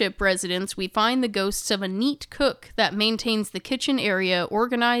warship residents, we find the ghosts of a neat cook that maintains the kitchen area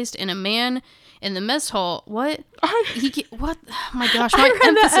organized, and a man in the mess hall. What? What? Oh my gosh, my I read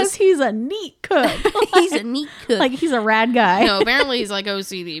emphasis. that as he's a neat cook. He's a neat cook. Like he's a rad guy. No, apparently he's like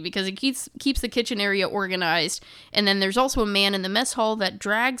OCD, because he keeps the kitchen area organized, and then there's also a man in the mess hall that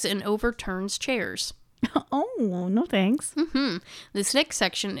drags and overturns chairs. Oh, no thanks. Mm-hmm. This next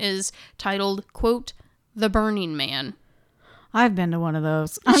section is titled, quote, The Burning Man. I've been to one of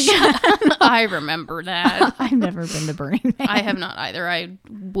those. I remember that. I've never been to Burning Man. I have not either. I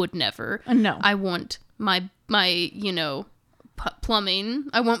would never. No. I want my plumbing.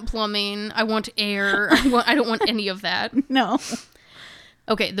 I want plumbing. I want air. I don't want any of that. No.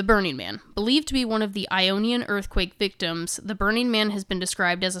 Okay, the Burning Man. Believed to be one of the Ionian earthquake victims, the Burning Man has been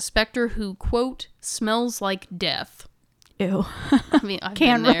described as a specter who, quote, smells like death. Ew. I mean, I've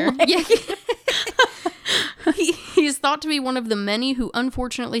Can't been there. relate. Yeah. He is thought to be one of the many who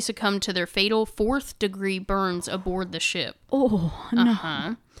unfortunately succumbed to their fatal 4th-degree burns aboard the ship. Oh, no.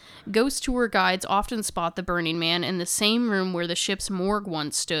 Uh-huh. Ghost tour guides often spot the Burning Man in the same room where the ship's morgue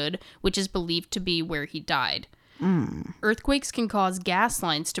once stood, which is believed to be where he died. Earthquakes can cause gas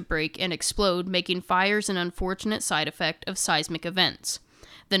lines to break and explode, making fires an unfortunate side effect of seismic events.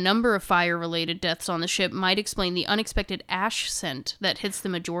 The number of fire-related deaths on the ship might explain the unexpected ash scent that hits the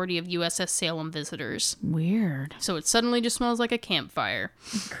majority of USS Salem visitors. Weird. So it suddenly just smells like a campfire.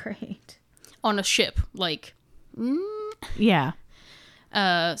 Great. On a ship, like... Yeah.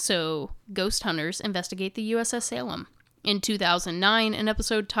 So ghost hunters investigate the USS Salem. In 2009, an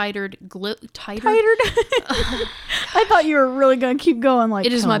episode titled... Tired? I thought you were really going to keep going like...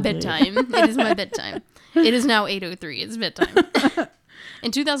 It is my bedtime. It is my bedtime. It is now 8:03. It's bedtime.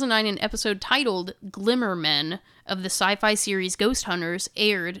 In 2009, an episode titled Glimmermen of the sci-fi series Ghost Hunters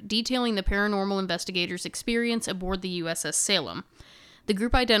aired, detailing the paranormal investigators' experience aboard the USS Salem. The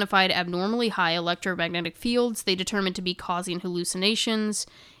group identified abnormally high electromagnetic fields they determined to be causing hallucinations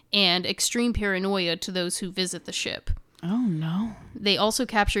and extreme paranoia to those who visit the ship. Oh, no. They also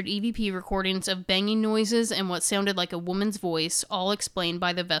captured EVP recordings of banging noises and what sounded like a woman's voice, all explained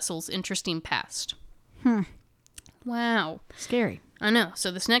by the vessel's interesting past. Wow. Scary. I know.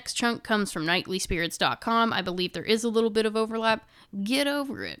 So this next chunk comes from nightlyspirits.com. I believe there is a little bit of overlap. Get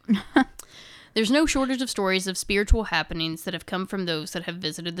over it. There's no shortage of stories of spiritual happenings that have come from those that have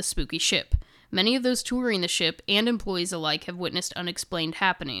visited the spooky ship. Many of those touring the ship and employees alike have witnessed unexplained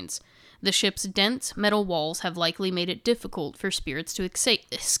happenings. The ship's dense metal walls have likely made it difficult for spirits to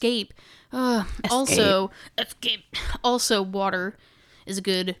escape. Also, water is a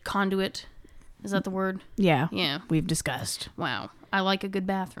good conduit. Is that the word? Yeah. Yeah. We've discussed. Wow. I like a good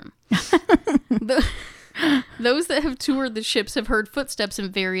bathroom. Those that have toured the ships have heard footsteps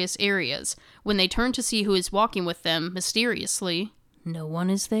in various areas. When they turn to see who is walking with them, mysteriously, no one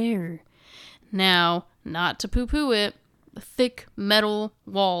is there. Now, not to poo-poo it, thick metal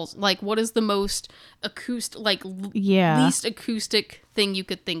walls. Like, what is the most least acoustic thing you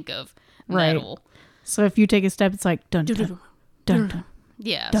could think of? Right. Metal. So if you take a step, it's like dun dun dun dun.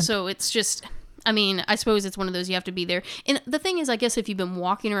 Yeah, dun. so it's just, I mean, I suppose it's one of those you have to be there. And the thing is, I guess if you've been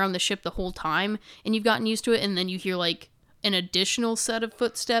walking around the ship the whole time and you've gotten used to it and then you hear like an additional set of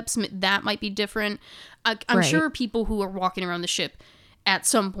footsteps, that might be different. I'm sure people who are walking around the ship at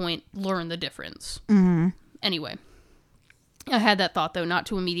some point learn the difference. Mm-hmm. Anyway, I had that thought though, not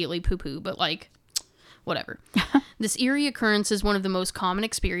to immediately poo-poo, but like, whatever. This eerie occurrence is one of the most common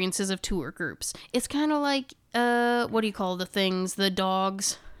experiences of tour groups. It's kind of like, what do you call the things? The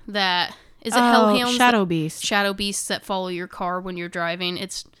dogs that... Is it hellhounds? Shadow beasts. Shadow beasts that follow your car when you're driving.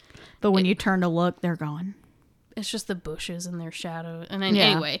 But when you turn to look, they're gone. It's just the bushes and their shadow. And then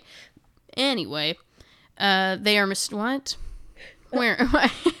anyway, they are what? Where?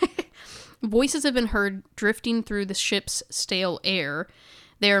 Voices have been heard drifting through the ship's stale air.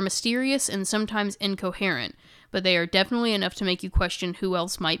 They are mysterious and sometimes incoherent, but they are definitely enough to make you question who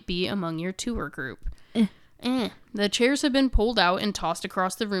else might be among your tour group. The chairs have been pulled out and tossed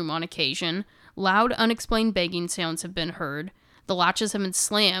across the room on occasion. Loud, unexplained banging sounds have been heard. The latches have been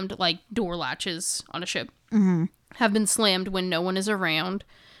slammed, like door latches on a ship, have been slammed when no one is around.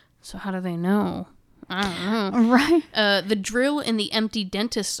 So how do they know? I don't know. Right. The drill in the empty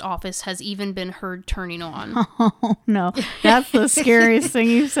dentist's office has even been heard turning on. Oh, no. That's the scariest thing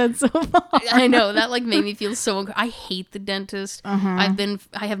you've said so far. I know. That, like, made me feel so... I hate the dentist. I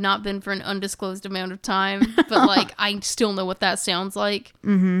have not been for an undisclosed amount of time, but, like, I still know what that sounds like.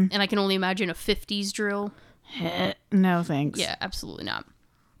 And I can only imagine a 50s drill. No, thanks. Yeah, absolutely not.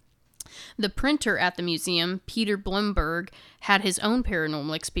 The printer at the museum, Peter Blumberg, had his own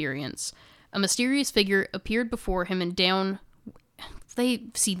paranormal experience. A mysterious figure appeared before him and down... They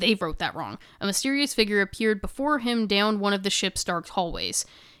wrote that wrong. A mysterious figure appeared before him down one of the ship's dark hallways.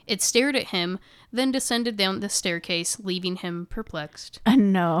 It stared at him, then descended down the staircase, leaving him perplexed.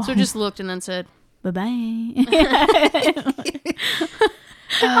 No. So just looked and then said, bye-bye.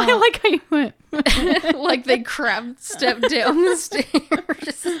 I like how you went. like they stepped down the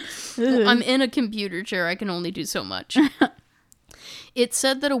stairs. I'm in a computer chair. I can only do so much. It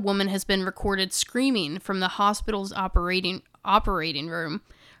said that a woman has been recorded screaming from the hospital's operating room.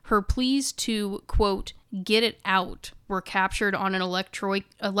 Her pleas to, quote, get it out were captured on an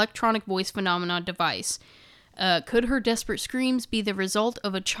electronic voice phenomenon device. Could her desperate screams be the result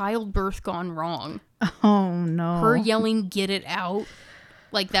of a childbirth gone wrong? Oh, no. Her yelling, get it out?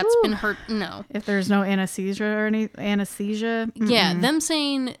 Like, that's been her... No. If there's no anesthesia or any anesthesia? Yeah, them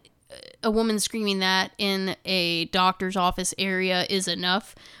saying... A woman screaming that in a doctor's office area is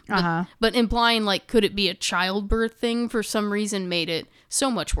enough. But implying, like, could it be a childbirth thing for some reason made it so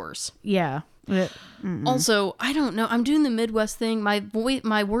much worse. Yeah. Also, I don't know. I'm doing the Midwest thing.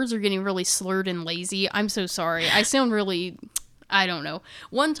 My words are getting really slurred and lazy. I'm so sorry. I sound really... I don't know.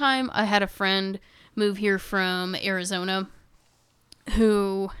 One time, I had a friend move here from Arizona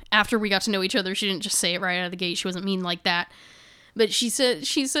who, after we got to know each other, she didn't just say it right out of the gate. She wasn't mean like that. But she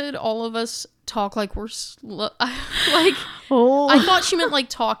said all of us talk like we're slow. Like, I thought she meant like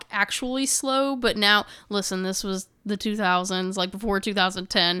talk actually slow, but now, listen, this was the 2000s, like before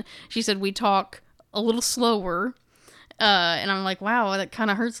 2010. She said we talk a little slower. And I'm like, wow, that kind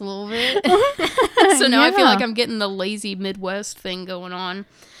of hurts a little bit. So now I feel like I'm getting the lazy Midwest thing going on.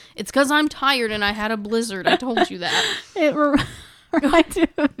 It's because I'm tired and I had a blizzard. I told you that. It I do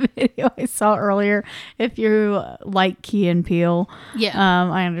a video I saw earlier. If you like Key and Peele,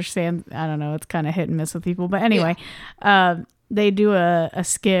 I understand. I don't know. It's kind of hit and miss with people. But anyway, they do a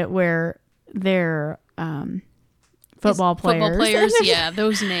skit where they're football players. Football players, yeah,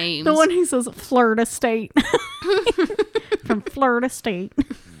 those names. The one who says Florida State. From Florida State.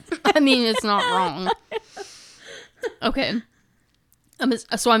 I mean, it's not wrong. Okay.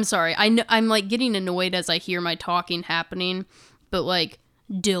 So I'm sorry. I'm like getting annoyed as I hear my talking happening, but like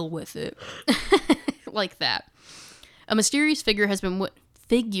deal with it. Like that. A mysterious figure has been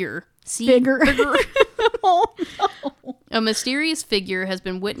figure. Oh, no. A mysterious figure has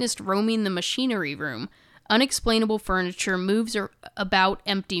been witnessed roaming the machinery room. Unexplainable furniture moves about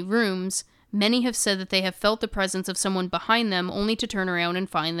empty rooms. Many have said that they have felt the presence of someone behind them, only to turn around and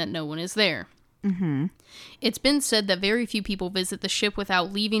find that no one is there. Mm-hmm. It's been said that very few people visit the ship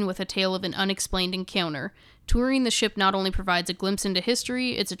without leaving with a tale of an unexplained encounter. Touring the ship not only provides a glimpse into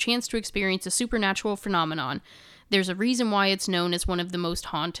history, it's a chance to experience a supernatural phenomenon. There's a reason why it's known as one of the most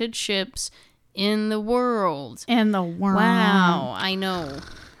haunted ships in the world. Wow. I know.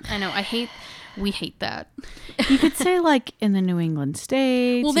 We hate that. You could say like in the New England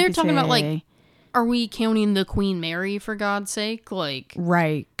states. Well, they're talking about like, are we counting the Queen Mary for God's sake? Like,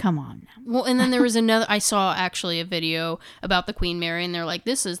 right. Come on. Well, and then there was I saw actually a video about the Queen Mary, and they're like,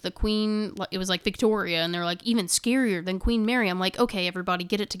 this is the Queen, it was like Victoria, and they're like, even scarier than Queen Mary. I'm like, okay, everybody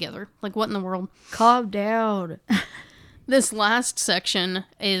get it together. Like, what in the world? Calm down. This last section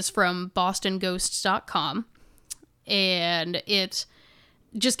is from bostonghosts.com, and it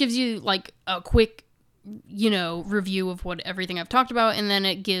just gives you like a quick, review of what everything I've talked about, and then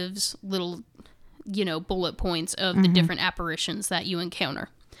it gives little, bullet points of the different apparitions that you encounter.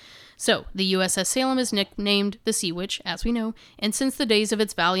 So, the USS Salem is nicknamed the Sea Witch, as we know, and since the days of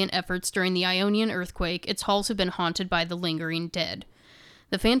its valiant efforts during the Ionian earthquake, its halls have been haunted by the lingering dead.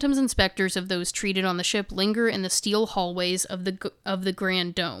 The phantoms and specters of those treated on the ship linger in the steel hallways of the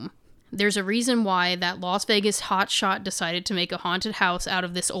Grand Dome. There's a reason why that Las Vegas hotshot decided to make a haunted house out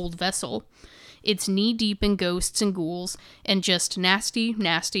of this old vessel. It's knee-deep in ghosts and ghouls and just nasty,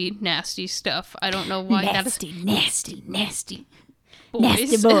 nasty, nasty stuff. I don't know why that is... Nasty boys.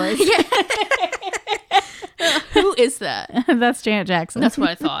 Nasty boys. Who is that? That's Janet Jackson. That's what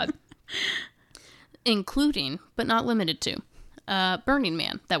I thought. Including, but not limited to, Burning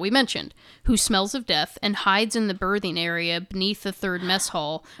Man, that we mentioned, who smells of death and hides in the berthing area beneath the third mess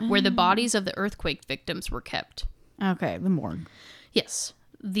hall where the bodies of the earthquake victims were kept. Okay, the morgue. Yes.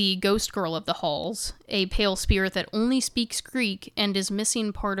 The ghost girl of the halls, a pale spirit that only speaks Greek and is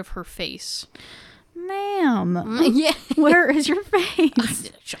missing part of her face. Ma'am. Yeah. Where is your face?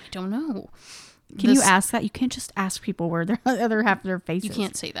 I don't know. Can you ask that? You can't just ask people where the other half of their face is. You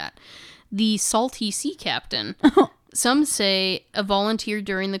can't say that. The salty sea captain. Some say a volunteer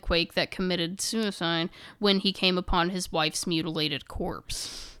during the quake that committed suicide when he came upon his wife's mutilated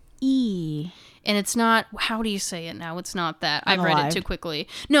corpse. And it's not, how do you say it now? It's not that. I read it too quickly.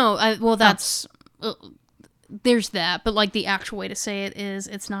 No, that's, there's that. But like the actual way to say it is,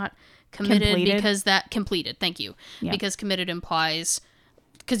 it's not committed because that, completed, thank you. Yeah. Because committed implies,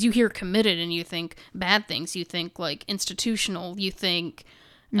 because you hear committed and you think bad things. You think like institutional, you think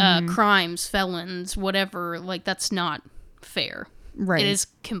crimes, felons, whatever. Like that's not fair. Right. It is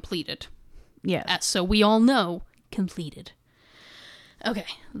completed. Yes. So we all know completed. Okay.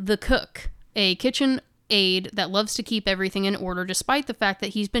 The cook. A kitchen aide that loves to keep everything in order despite the fact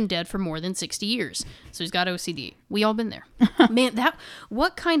that he's been dead for more than 60 years. So he's got OCD. We all been there. Man,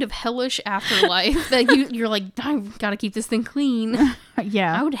 what kind of hellish afterlife that you're like, I've got to keep this thing clean.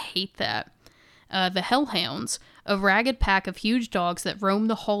 Yeah. I would hate that. The Hellhounds, a ragged pack of huge dogs that roam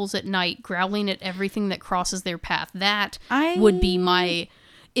the halls at night, growling at everything that crosses their path. That would be my...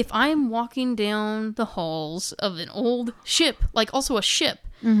 If I'm walking down the halls of an old ship, like also a ship,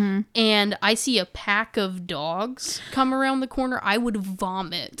 and I see a pack of dogs come around the corner, I would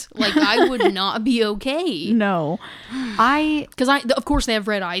vomit. Like, I would not be okay. No. Because of course they have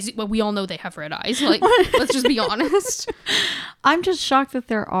red eyes. Well, we all know they have red eyes. Like, let's just be honest. I'm just shocked that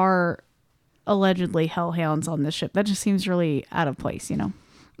there are allegedly hellhounds on this ship. That just seems really out of place, you know?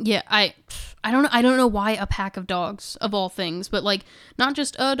 Yeah, I don't know why a pack of dogs, of all things, but like not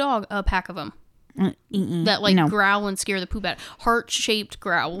just a dog, a pack of them that like growl and scare the poop out. Heart-shaped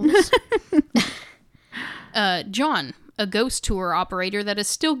growls. John, a ghost tour operator that is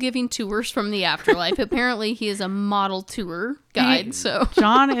still giving tours from the afterlife. Apparently, he is a model tour guide. So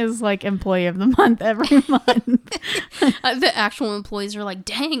John is like employee of the month every month. The actual employees are like,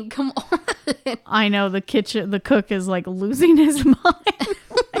 "Dang, come on!" I know the cook is like losing his mind.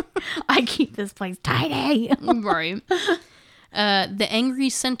 I keep this place tidy. Right. The Angry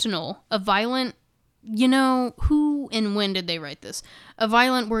Sentinel, a violent, who and when did they write this? A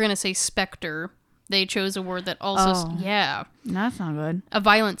violent, we're going to say specter. They chose a word that also, That's not good. a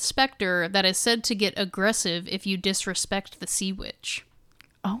violent specter that is said to get aggressive if you disrespect the sea witch.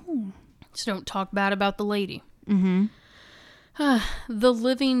 Oh. So don't talk bad about the lady. Mm-hmm. The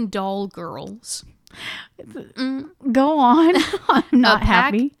Living Doll Girls. Go on. I'm not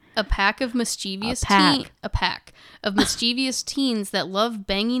happy. A pack of mischievous teens that love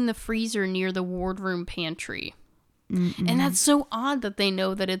banging the freezer near the wardroom pantry. Mm-mm. And that's so odd that they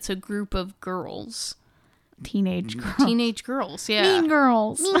know that it's a group of girls. Teenage girls, yeah. Mean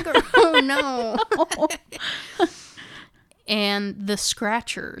girls. Oh, no. And the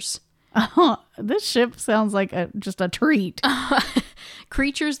Scratchers. This ship sounds like just a treat.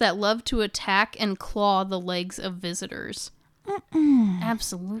 Creatures that love to attack and claw the legs of visitors.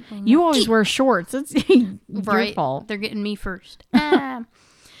 Absolutely not. You always wear shorts. It's your right. fault. They're getting me first.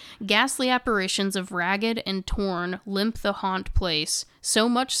 Ghastly apparitions of Ragged and Torn limp the haunt place, so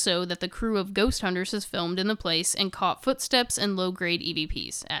much so that the crew of Ghost Hunters has filmed in the place and caught footsteps and low-grade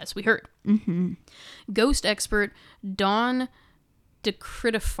EVPs, as we heard. Mm-hmm. Ghost expert Dawn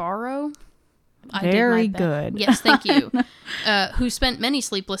DeCritofaro. Very good. Yes, thank you. Who spent many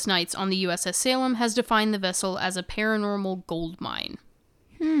sleepless nights on the USS Salem, has defined the vessel as a paranormal gold mine.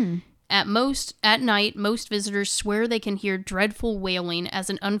 At night, most visitors swear they can hear dreadful wailing as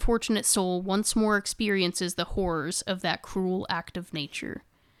an unfortunate soul once more experiences the horrors of that cruel act of nature.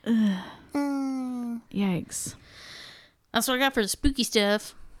 Yikes. That's what I got for the spooky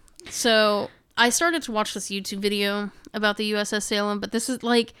stuff. So, I started to watch this YouTube video about the USS Salem, but this is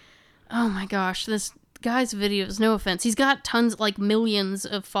like, oh my gosh, this guy's videos, no offense, he's got tons, like millions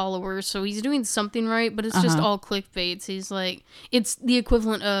of followers, so he's doing something right, but it's just all clickbaits. He's like, it's the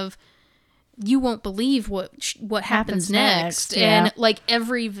equivalent of, you won't believe what happens next. Yeah. And like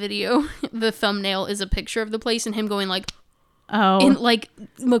every video, the thumbnail is a picture of the place and him going like, oh, in like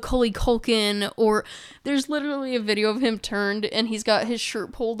Macaulay Culkin, or there's literally a video of him turned and he's got his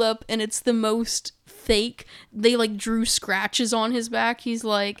shirt pulled up and it's the most fake. They like drew scratches on his back. He's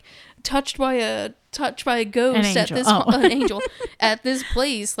like touched by a ghost at this an angel at this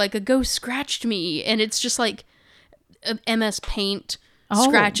place. Like a ghost scratched me, and it's just like MS Paint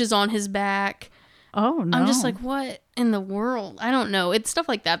scratches on his back. Oh no! I'm just like, what in the world? I don't know. It's stuff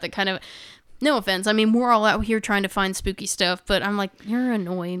like that kind of. No offense. I mean, we're all out here trying to find spooky stuff, but I'm like, you're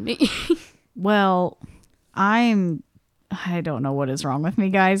annoying me. Well, I don't know what is wrong with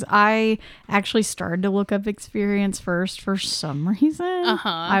me, guys. I actually started to look up Experience first for some reason.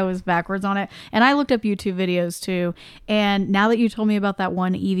 I was backwards on it. And I looked up YouTube videos too. And now that you told me about that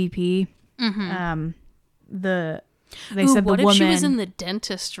one EVP, they said the woman... What if she was in the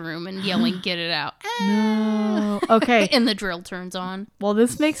dentist room and yelling, get it out? No. Okay. And the drill turns on. Well,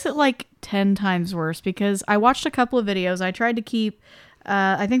 this makes it like 10 times worse because I watched a couple of videos. I tried to keep...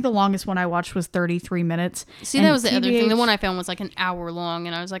 I think the longest one I watched was 33 minutes. See, that was the other thing. The one I found was like an hour long,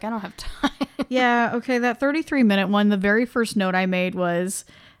 and I was like, I don't have time. Yeah, okay, that 33-minute one, the very first note I made was,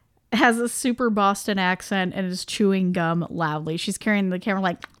 has a super Boston accent and is chewing gum loudly. She's carrying the camera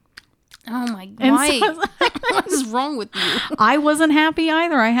like... Oh my God. What is wrong with you? I wasn't happy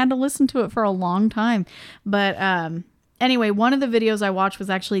either. I had to listen to it for a long time. But anyway, one of the videos I watched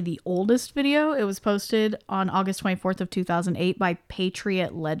was actually the oldest video. It was posted on August 24th of 2008 by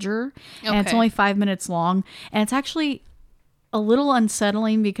Patriot Ledger. And it's only 5 minutes long. And it's actually a little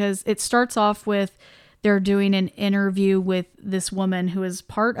unsettling because it starts off with they're doing an interview with this woman who is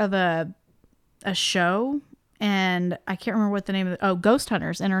part of a show. And I can't remember what the name of it. Ghost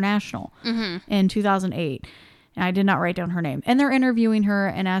Hunters International in 2008. And I did not write down her name. And they're interviewing her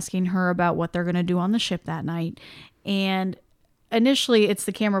and asking her about what they're going to do on the ship that night. And initially it's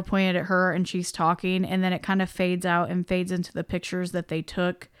the camera pointed at her and she's talking. And then it kind of fades out and fades into the pictures that they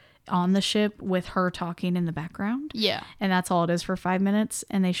took on the ship with her talking in the background. Yeah. And that's all it is for 5 minutes.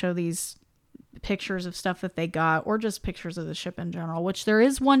 And they show these pictures of stuff that they got or just pictures of the ship in general, which there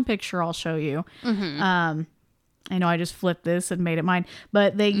is one picture I'll show you. I know I just flipped this and made it mine,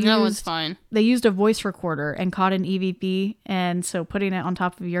 but they used a voice recorder and caught an EVP, and so putting it on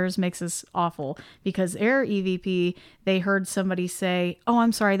top of yours makes this awful because their EVP, they heard somebody say, oh,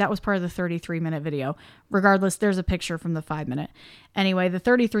 I'm sorry, that was part of the 33-minute video. Regardless, there's a picture from the 5-minute. Anyway, the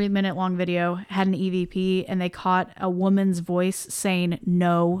 33-minute long video had an EVP, and they caught a woman's voice saying,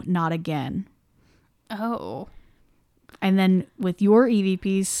 no, not again. Oh. And then with your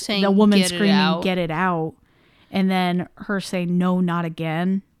EVPs, saying, the woman screaming, get it out. And then her saying, no, not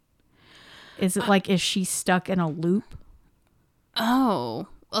again. Is it like, is she stuck in a loop? Oh.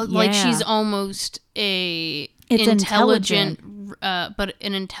 Like she's almost a It's but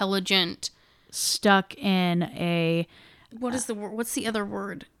an intelligent. Stuck in a. What is the word? What's the other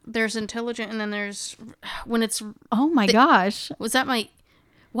word? There's intelligent, and then there's when it's. Oh my gosh! Was that my?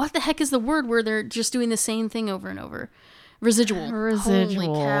 What the heck is the word where they're just doing the same thing over and over? Residual. Holy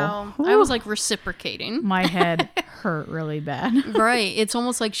cow! Ooh. I was like reciprocating. My head hurt really bad. Right. It's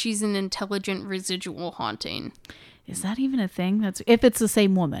almost like she's an intelligent residual haunting. Is that even a thing? That's if it's the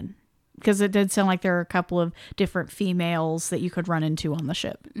same woman. Because it did sound like there are a couple of different females that you could run into on the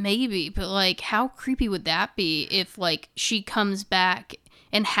ship. Maybe, but like, how creepy would that be if like she comes back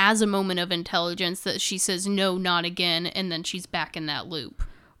and has a moment of intelligence that she says, no, not again, and then she's back in that loop?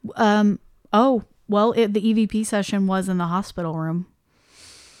 Oh, well, the EVP session was in the hospital room.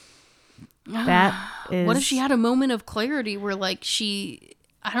 That is... What if she had a moment of clarity where like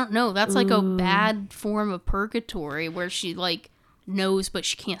I don't know, that's like a bad form of purgatory where she like knows but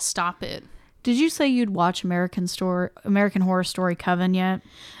she can't stop it. Did you say you'd watch American Horror Story Coven yet?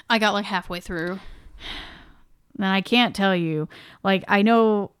 I got like halfway through. And I can't tell you. Like, I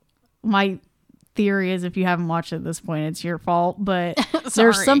know my theory is if you haven't watched it at this point, it's your fault. But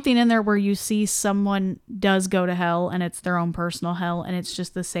there's something in there where you see someone does go to hell and it's their own personal hell. And it's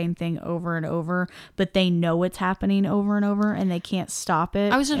just the same thing over and over. But they know it's happening over and over and they can't stop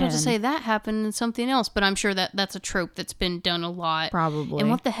it. I was just about to say that happened in something else. But I'm sure that's a trope that's been done a lot. Probably. And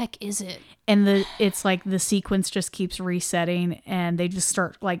what the heck is it? And it's like the sequence just keeps resetting and they just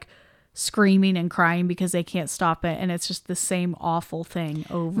start like screaming and crying because they can't stop it, and it's just the same awful thing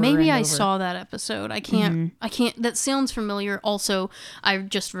over. Maybe and I over. saw that episode. I can't. That sounds familiar. Also, I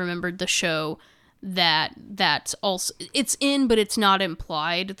just remembered the show that's also it's in, but it's not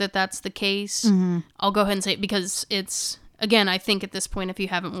implied that that's the case. I'll go ahead and say it because it's. Again, I think at this point, if you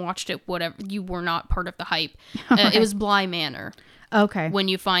haven't watched it, whatever, you were not part of the hype. It was Bly Manor. Okay. When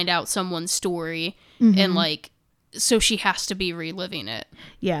you find out someone's story and like, so she has to be reliving it.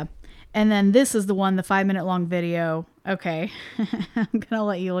 Yeah. And then this is the 5-minute long video. Okay. I'm going to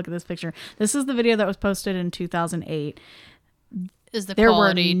let you look at this picture. This is the video that was posted in 2008. Is the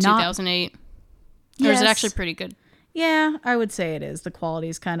quality 2008? Yes. Or is it actually pretty good? Yeah, I would say it is. The quality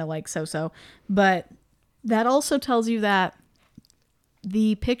is kind of like so-so. But that also tells you that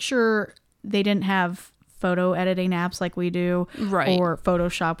the picture, they didn't have photo editing apps like we do. Right. Or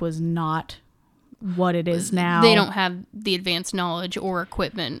Photoshop was not what it is now. They don't have the advanced knowledge or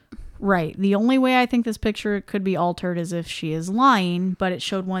equipment. Right. The only way I think this picture could be altered is if she is lying, but it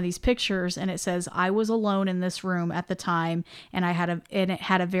showed one of these pictures and it says, I was alone in this room at the time and it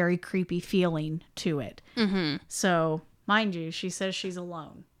had a very creepy feeling to it. Mm-hmm. So, mind you, she says she's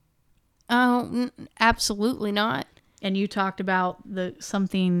alone. Oh, absolutely not. And you talked about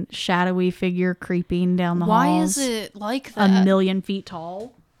something shadowy figure creeping down the halls. Why is it like that? 1,000,000 feet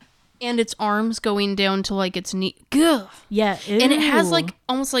tall. And its arms going down to like its knee. Gah! Yeah. Ew. And it has like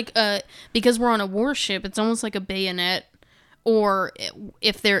almost like because we're on a warship, it's almost like a bayonet. Or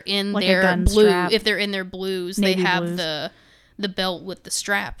if they're in like their blue, strap. if they're in their blues, Navy they have blues. the belt with the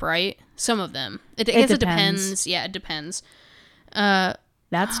strap, right? Some of them. I guess it depends. Yeah, it depends.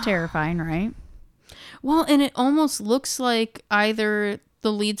 That's terrifying, right? Well, and it almost looks like either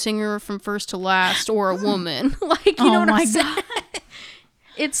the lead singer from First to Last or a woman. Like, you know what I'm saying?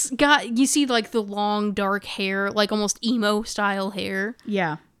 It's got, you see like the long dark hair, like almost emo style hair.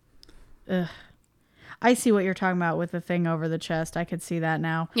 Yeah. Ugh. I see what you're talking about with the thing over the chest. I could see that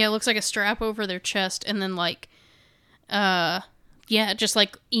now. Yeah, it looks like a strap over their chest and then like, just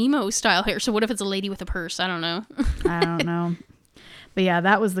like emo style hair. So what if it's a lady with a purse? I don't know. I don't know. But yeah,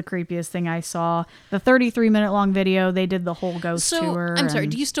 that was the creepiest thing I saw. The 33-minute long video, they did the whole ghost tour. I'm sorry,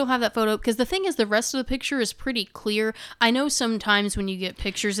 do you still have that photo? Because the thing is, the rest of the picture is pretty clear. I know sometimes when you get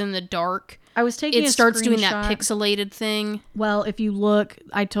pictures in the dark, I was taking it starts doing that pixelated thing. Well, if you look,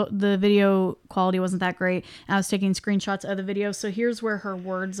 the video quality wasn't that great. I was taking screenshots of the video. So here's where her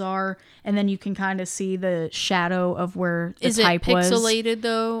words are. And then you can kind of see the shadow of where the type was. Is it pixelated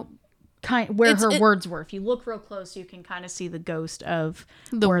though? Where her words were. If you look real close, you can kind of see the ghost of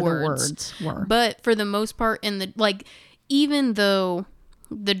where the words were. But for the most part, even though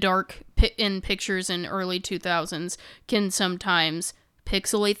the dark in pictures in early 2000s can sometimes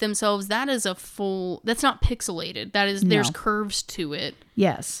pixelate themselves, that's not pixelated. That is, there's curves to it.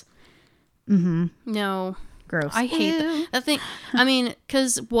 Yes. Mm-hmm. No. Gross. I hate that thing. I mean,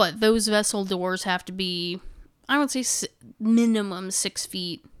 because those vessel doors have to be, I would say minimum 6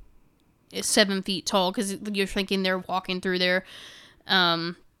 feet. 7 feet tall, because you're thinking they're walking through there.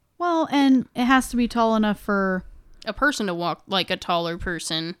 Well, and it has to be tall enough for a person to walk, like a taller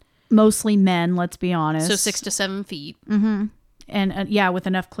person. Mostly men, let's be honest. So 6 to 7 feet. Mm-hmm. And yeah, with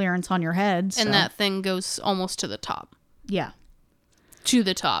enough clearance on your head. So. And that thing goes almost to the top. Yeah. To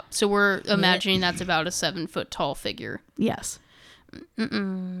the top. So we're imagining that's about a 7-foot tall figure. Yes. Nope.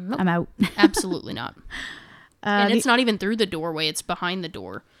 I'm out. Absolutely not. And it's not even through the doorway. It's behind the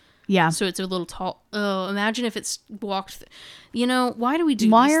door. Yeah. So it's a little tall. Oh, imagine if it's walked. Why do we do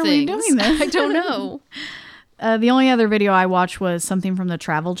Why these are things? we doing this? I don't know. The only other video I watched was something from the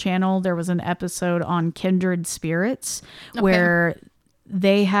Travel Channel. There was an episode on kindred spirits where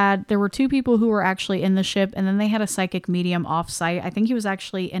there were 2 people who were actually in the ship, and then they had a psychic medium off site. I think he was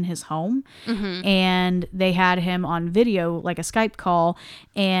actually in his home, and they had him on video, like a Skype call,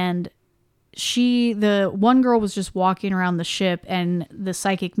 and the one girl was just walking around the ship, and the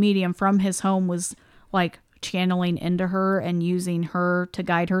psychic medium from his home was like channeling into her and using her to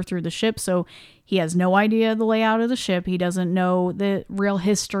guide her through the ship. So he has no idea the layout of the ship. He doesn't know the real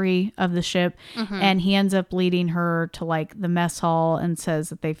history of the ship. And he ends up leading her to like the mess hall and says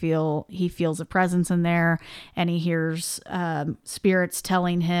that he feels a presence in there, and he hears spirits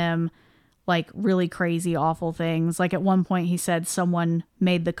telling him like really crazy, awful things. Like at one point he said someone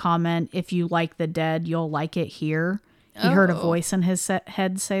made the comment, "If you like the dead, you'll like it here." He heard a voice in his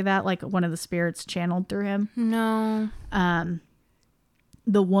head say that, like one of the spirits channeled through him. No.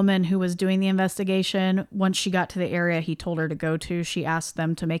 The woman who was doing the investigation, once she got to the area he told her to go to, she asked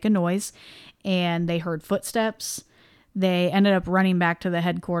them to make a noise, and they heard footsteps. They ended up running back to the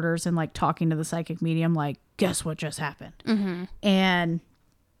headquarters and like talking to the psychic medium, like, guess what just happened? And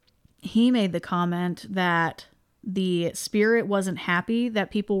he made the comment that the spirit wasn't happy that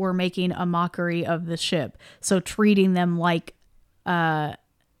people were making a mockery of the ship. So treating them like an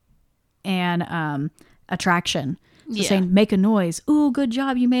attraction. So saying, make a noise. Ooh, good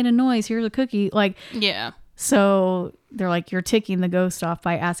job. You made a noise. Here's a cookie. Like, yeah. So they're like, you're ticking the ghost off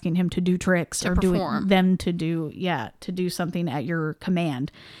by asking him to do tricks or doing them to do something at your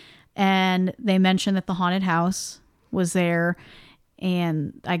command. And they mentioned that the haunted house was there.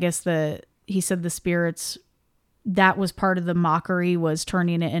 And I guess he said the spirits, that was part of the mockery, was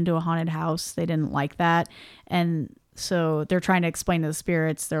turning it into a haunted house. They didn't like that. And so they're trying to explain to the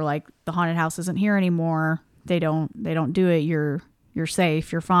spirits. They're like, the haunted house isn't here anymore. They don't do it. You're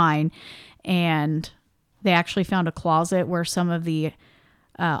safe. You're fine. And they actually found a closet where some of the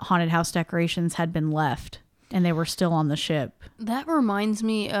haunted house decorations had been left, and they were still on the ship. That reminds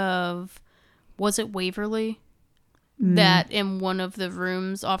me of, was it Waverly? That in one of the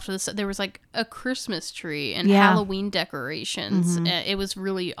rooms off to the side, there was like a Christmas tree and Halloween decorations. It was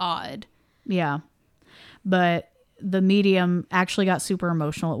really odd. Yeah. But the medium actually got super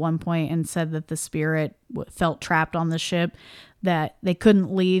emotional at one point and said that the spirit felt trapped on the ship, that they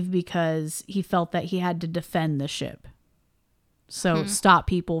couldn't leave because he felt that he had to defend the ship. So stop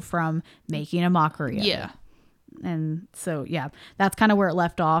people from making a mockery of it. And so, yeah, that's kind of where it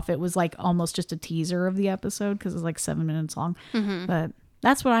left off. It was like almost just a teaser of the episode because it was like 7 minutes long. But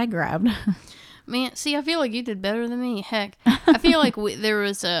that's what I grabbed. Man, see, I feel like you did better than me. Heck, I feel like there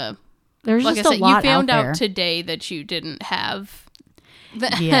was there's like just I said, a lot you found out there. out today that you didn't have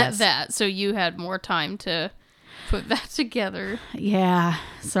Yes. that, so you had more time to put that together. Yeah,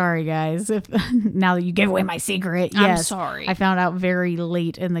 sorry guys. Now that you gave away my secret, I'm yes, sorry. I found out very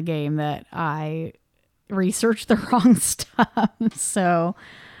late in the game that I researched the wrong stuff. So,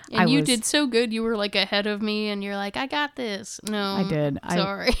 and you did so good. You were like ahead of me, and you're like, I got this. No, I did.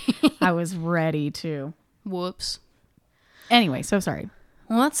 Sorry. I was ready to. Whoops. Anyway, so sorry.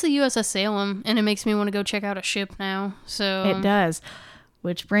 Well, that's the USS Salem, and it makes me want to go check out a ship now. So it does.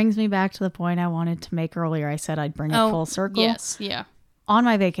 Which brings me back to the point I wanted to make earlier. I said I'd bring it full circle. Yes, yeah. On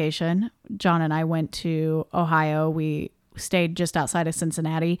my vacation, John and I went to Ohio. We stayed just outside of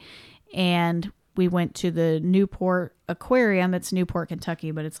Cincinnati, and we went to the Newport Aquarium. It's Newport,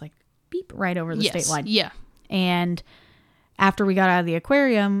 Kentucky, but it's like beep right over the state line. Yeah. And after we got out of the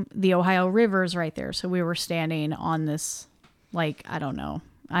aquarium, the Ohio River is right there. So we were standing on this, like,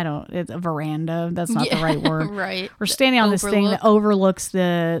 it's a veranda. That's not the right word. Right. We're standing on this thing that overlooks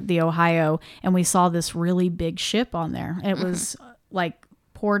the Ohio, and we saw this really big ship on there. It was like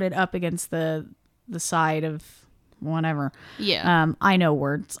ported up against the side of whatever. Yeah. I know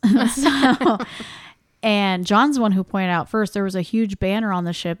words. And John's the one who pointed out first, there was a huge banner on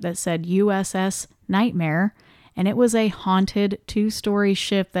the ship that said USS Nightmare, and it was a haunted 2-story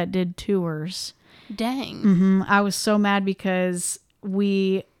ship that did tours. Dang. I was so mad because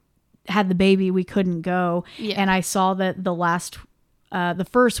we had the baby, we couldn't go. Yeah. And I saw that the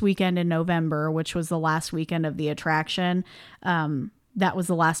first weekend in November, which was the last weekend of the attraction, that was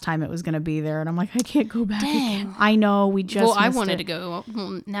the last time it was going to be there. And I'm like, I can't go back Dang. again. I know, we just Well, I missed wanted it. to go.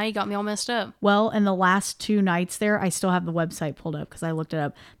 Well, now you got me all messed up. Well, and the last 2 nights there, I still have the website pulled up because I looked it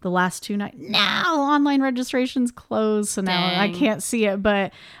up. The last 2 nights, now online registration's closed, so now I Dang. can't see it,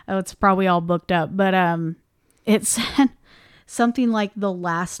 but it's probably all booked up. But it said something like the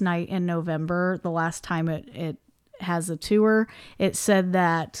last night in November, the last time it has a tour, it said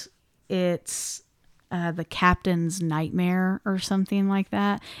that it's the Captain's Nightmare or something like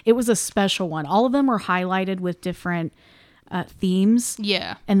that. It was a special one. All of them were highlighted with different themes.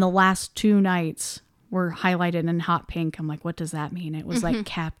 Yeah. And the last 2 nights were highlighted in hot pink. I'm like, what does that mean? It was like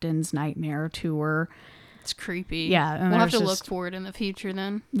Captain's Nightmare Tour. It's creepy. Yeah, and We'll have to there's look just- for it in the future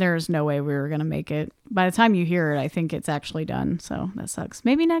then. There's no way we were going to make it. By the time you hear it, I think it's actually done. So that sucks.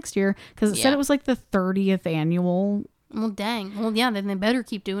 Maybe next year, because it said Yeah. it was like the 30th annual. Well, dang. Well, yeah, then they better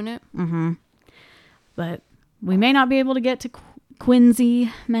keep doing it. But we may not be able to get to Quincy,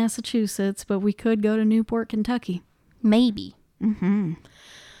 Massachusetts, but we could go to Newport, Kentucky. Maybe. Mm-hmm.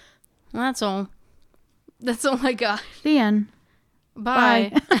 Well, that's all. That's all I got. The end.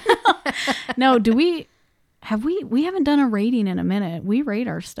 Bye. No, we haven't done a rating in a minute. We rate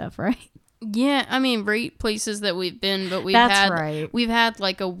our stuff, right? Yeah, I mean, rate places that we've been, but That's right. We've had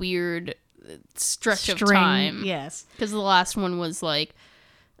like a weird stretch of time. Yes. Because the last one was like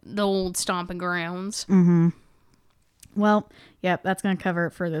the old stomping grounds. Well, yep, that's going to cover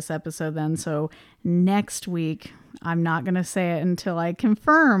it for this episode then. So next week, I'm not going to say it until I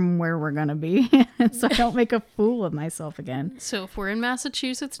confirm where we're going to be. So I don't make a fool of myself again. So if we're in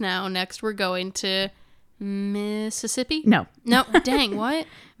Massachusetts now, next we're going to Mississippi? No, No, dang, what?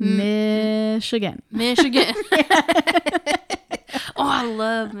 Michigan. Michigan. Oh, I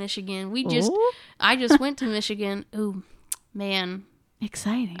love Michigan. Ooh. I just went to Michigan. Ooh, man,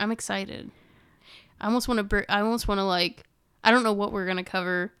 Exciting. I'm excited. I almost want to like, I don't know what we're going to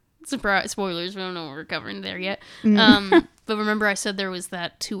cover. Surprise, spoilers, we don't know what we're covering there yet. But remember I said there was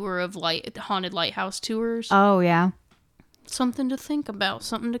that tour of haunted lighthouse tours? Oh, yeah. Something to think about,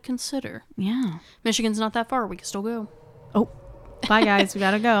 something to consider. Yeah. Michigan's not that far. We can still go. Oh, bye, guys. We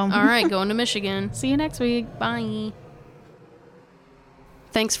got to go. All right, going to Michigan. See you next week. Bye.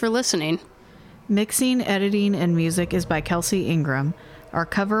 Thanks for listening. Mixing, editing, and music is by Kelsey Ingram. Our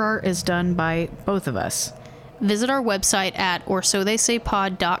cover art is done by both of us. Visit our website at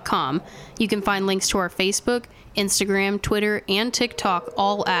orsotheysaypod.com. You can find links to our Facebook, Instagram, Twitter, and TikTok,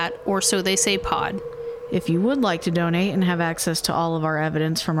 all at orsotheysaypod. If you would like to donate and have access to all of our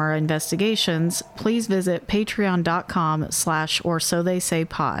evidence from our investigations, please visit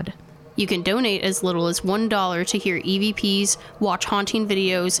patreon.com/orsotheysaypod. You can donate as little as $1 to hear EVPs, watch haunting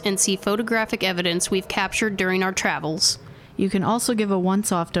videos, and see photographic evidence we've captured during our travels. You can also give a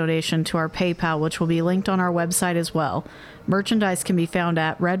once-off donation to our PayPal, which will be linked on our website as well. Merchandise can be found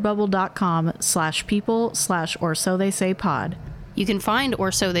at redbubble.com/people/orsotheysaypod. You can find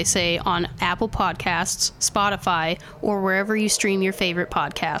Or So They Say on Apple Podcasts, Spotify, or wherever you stream your favorite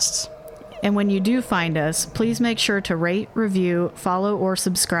podcasts. And when you do find us, please make sure to rate, review, follow, or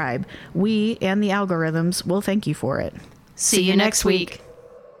subscribe. We and the algorithms will thank you for it. See you next week.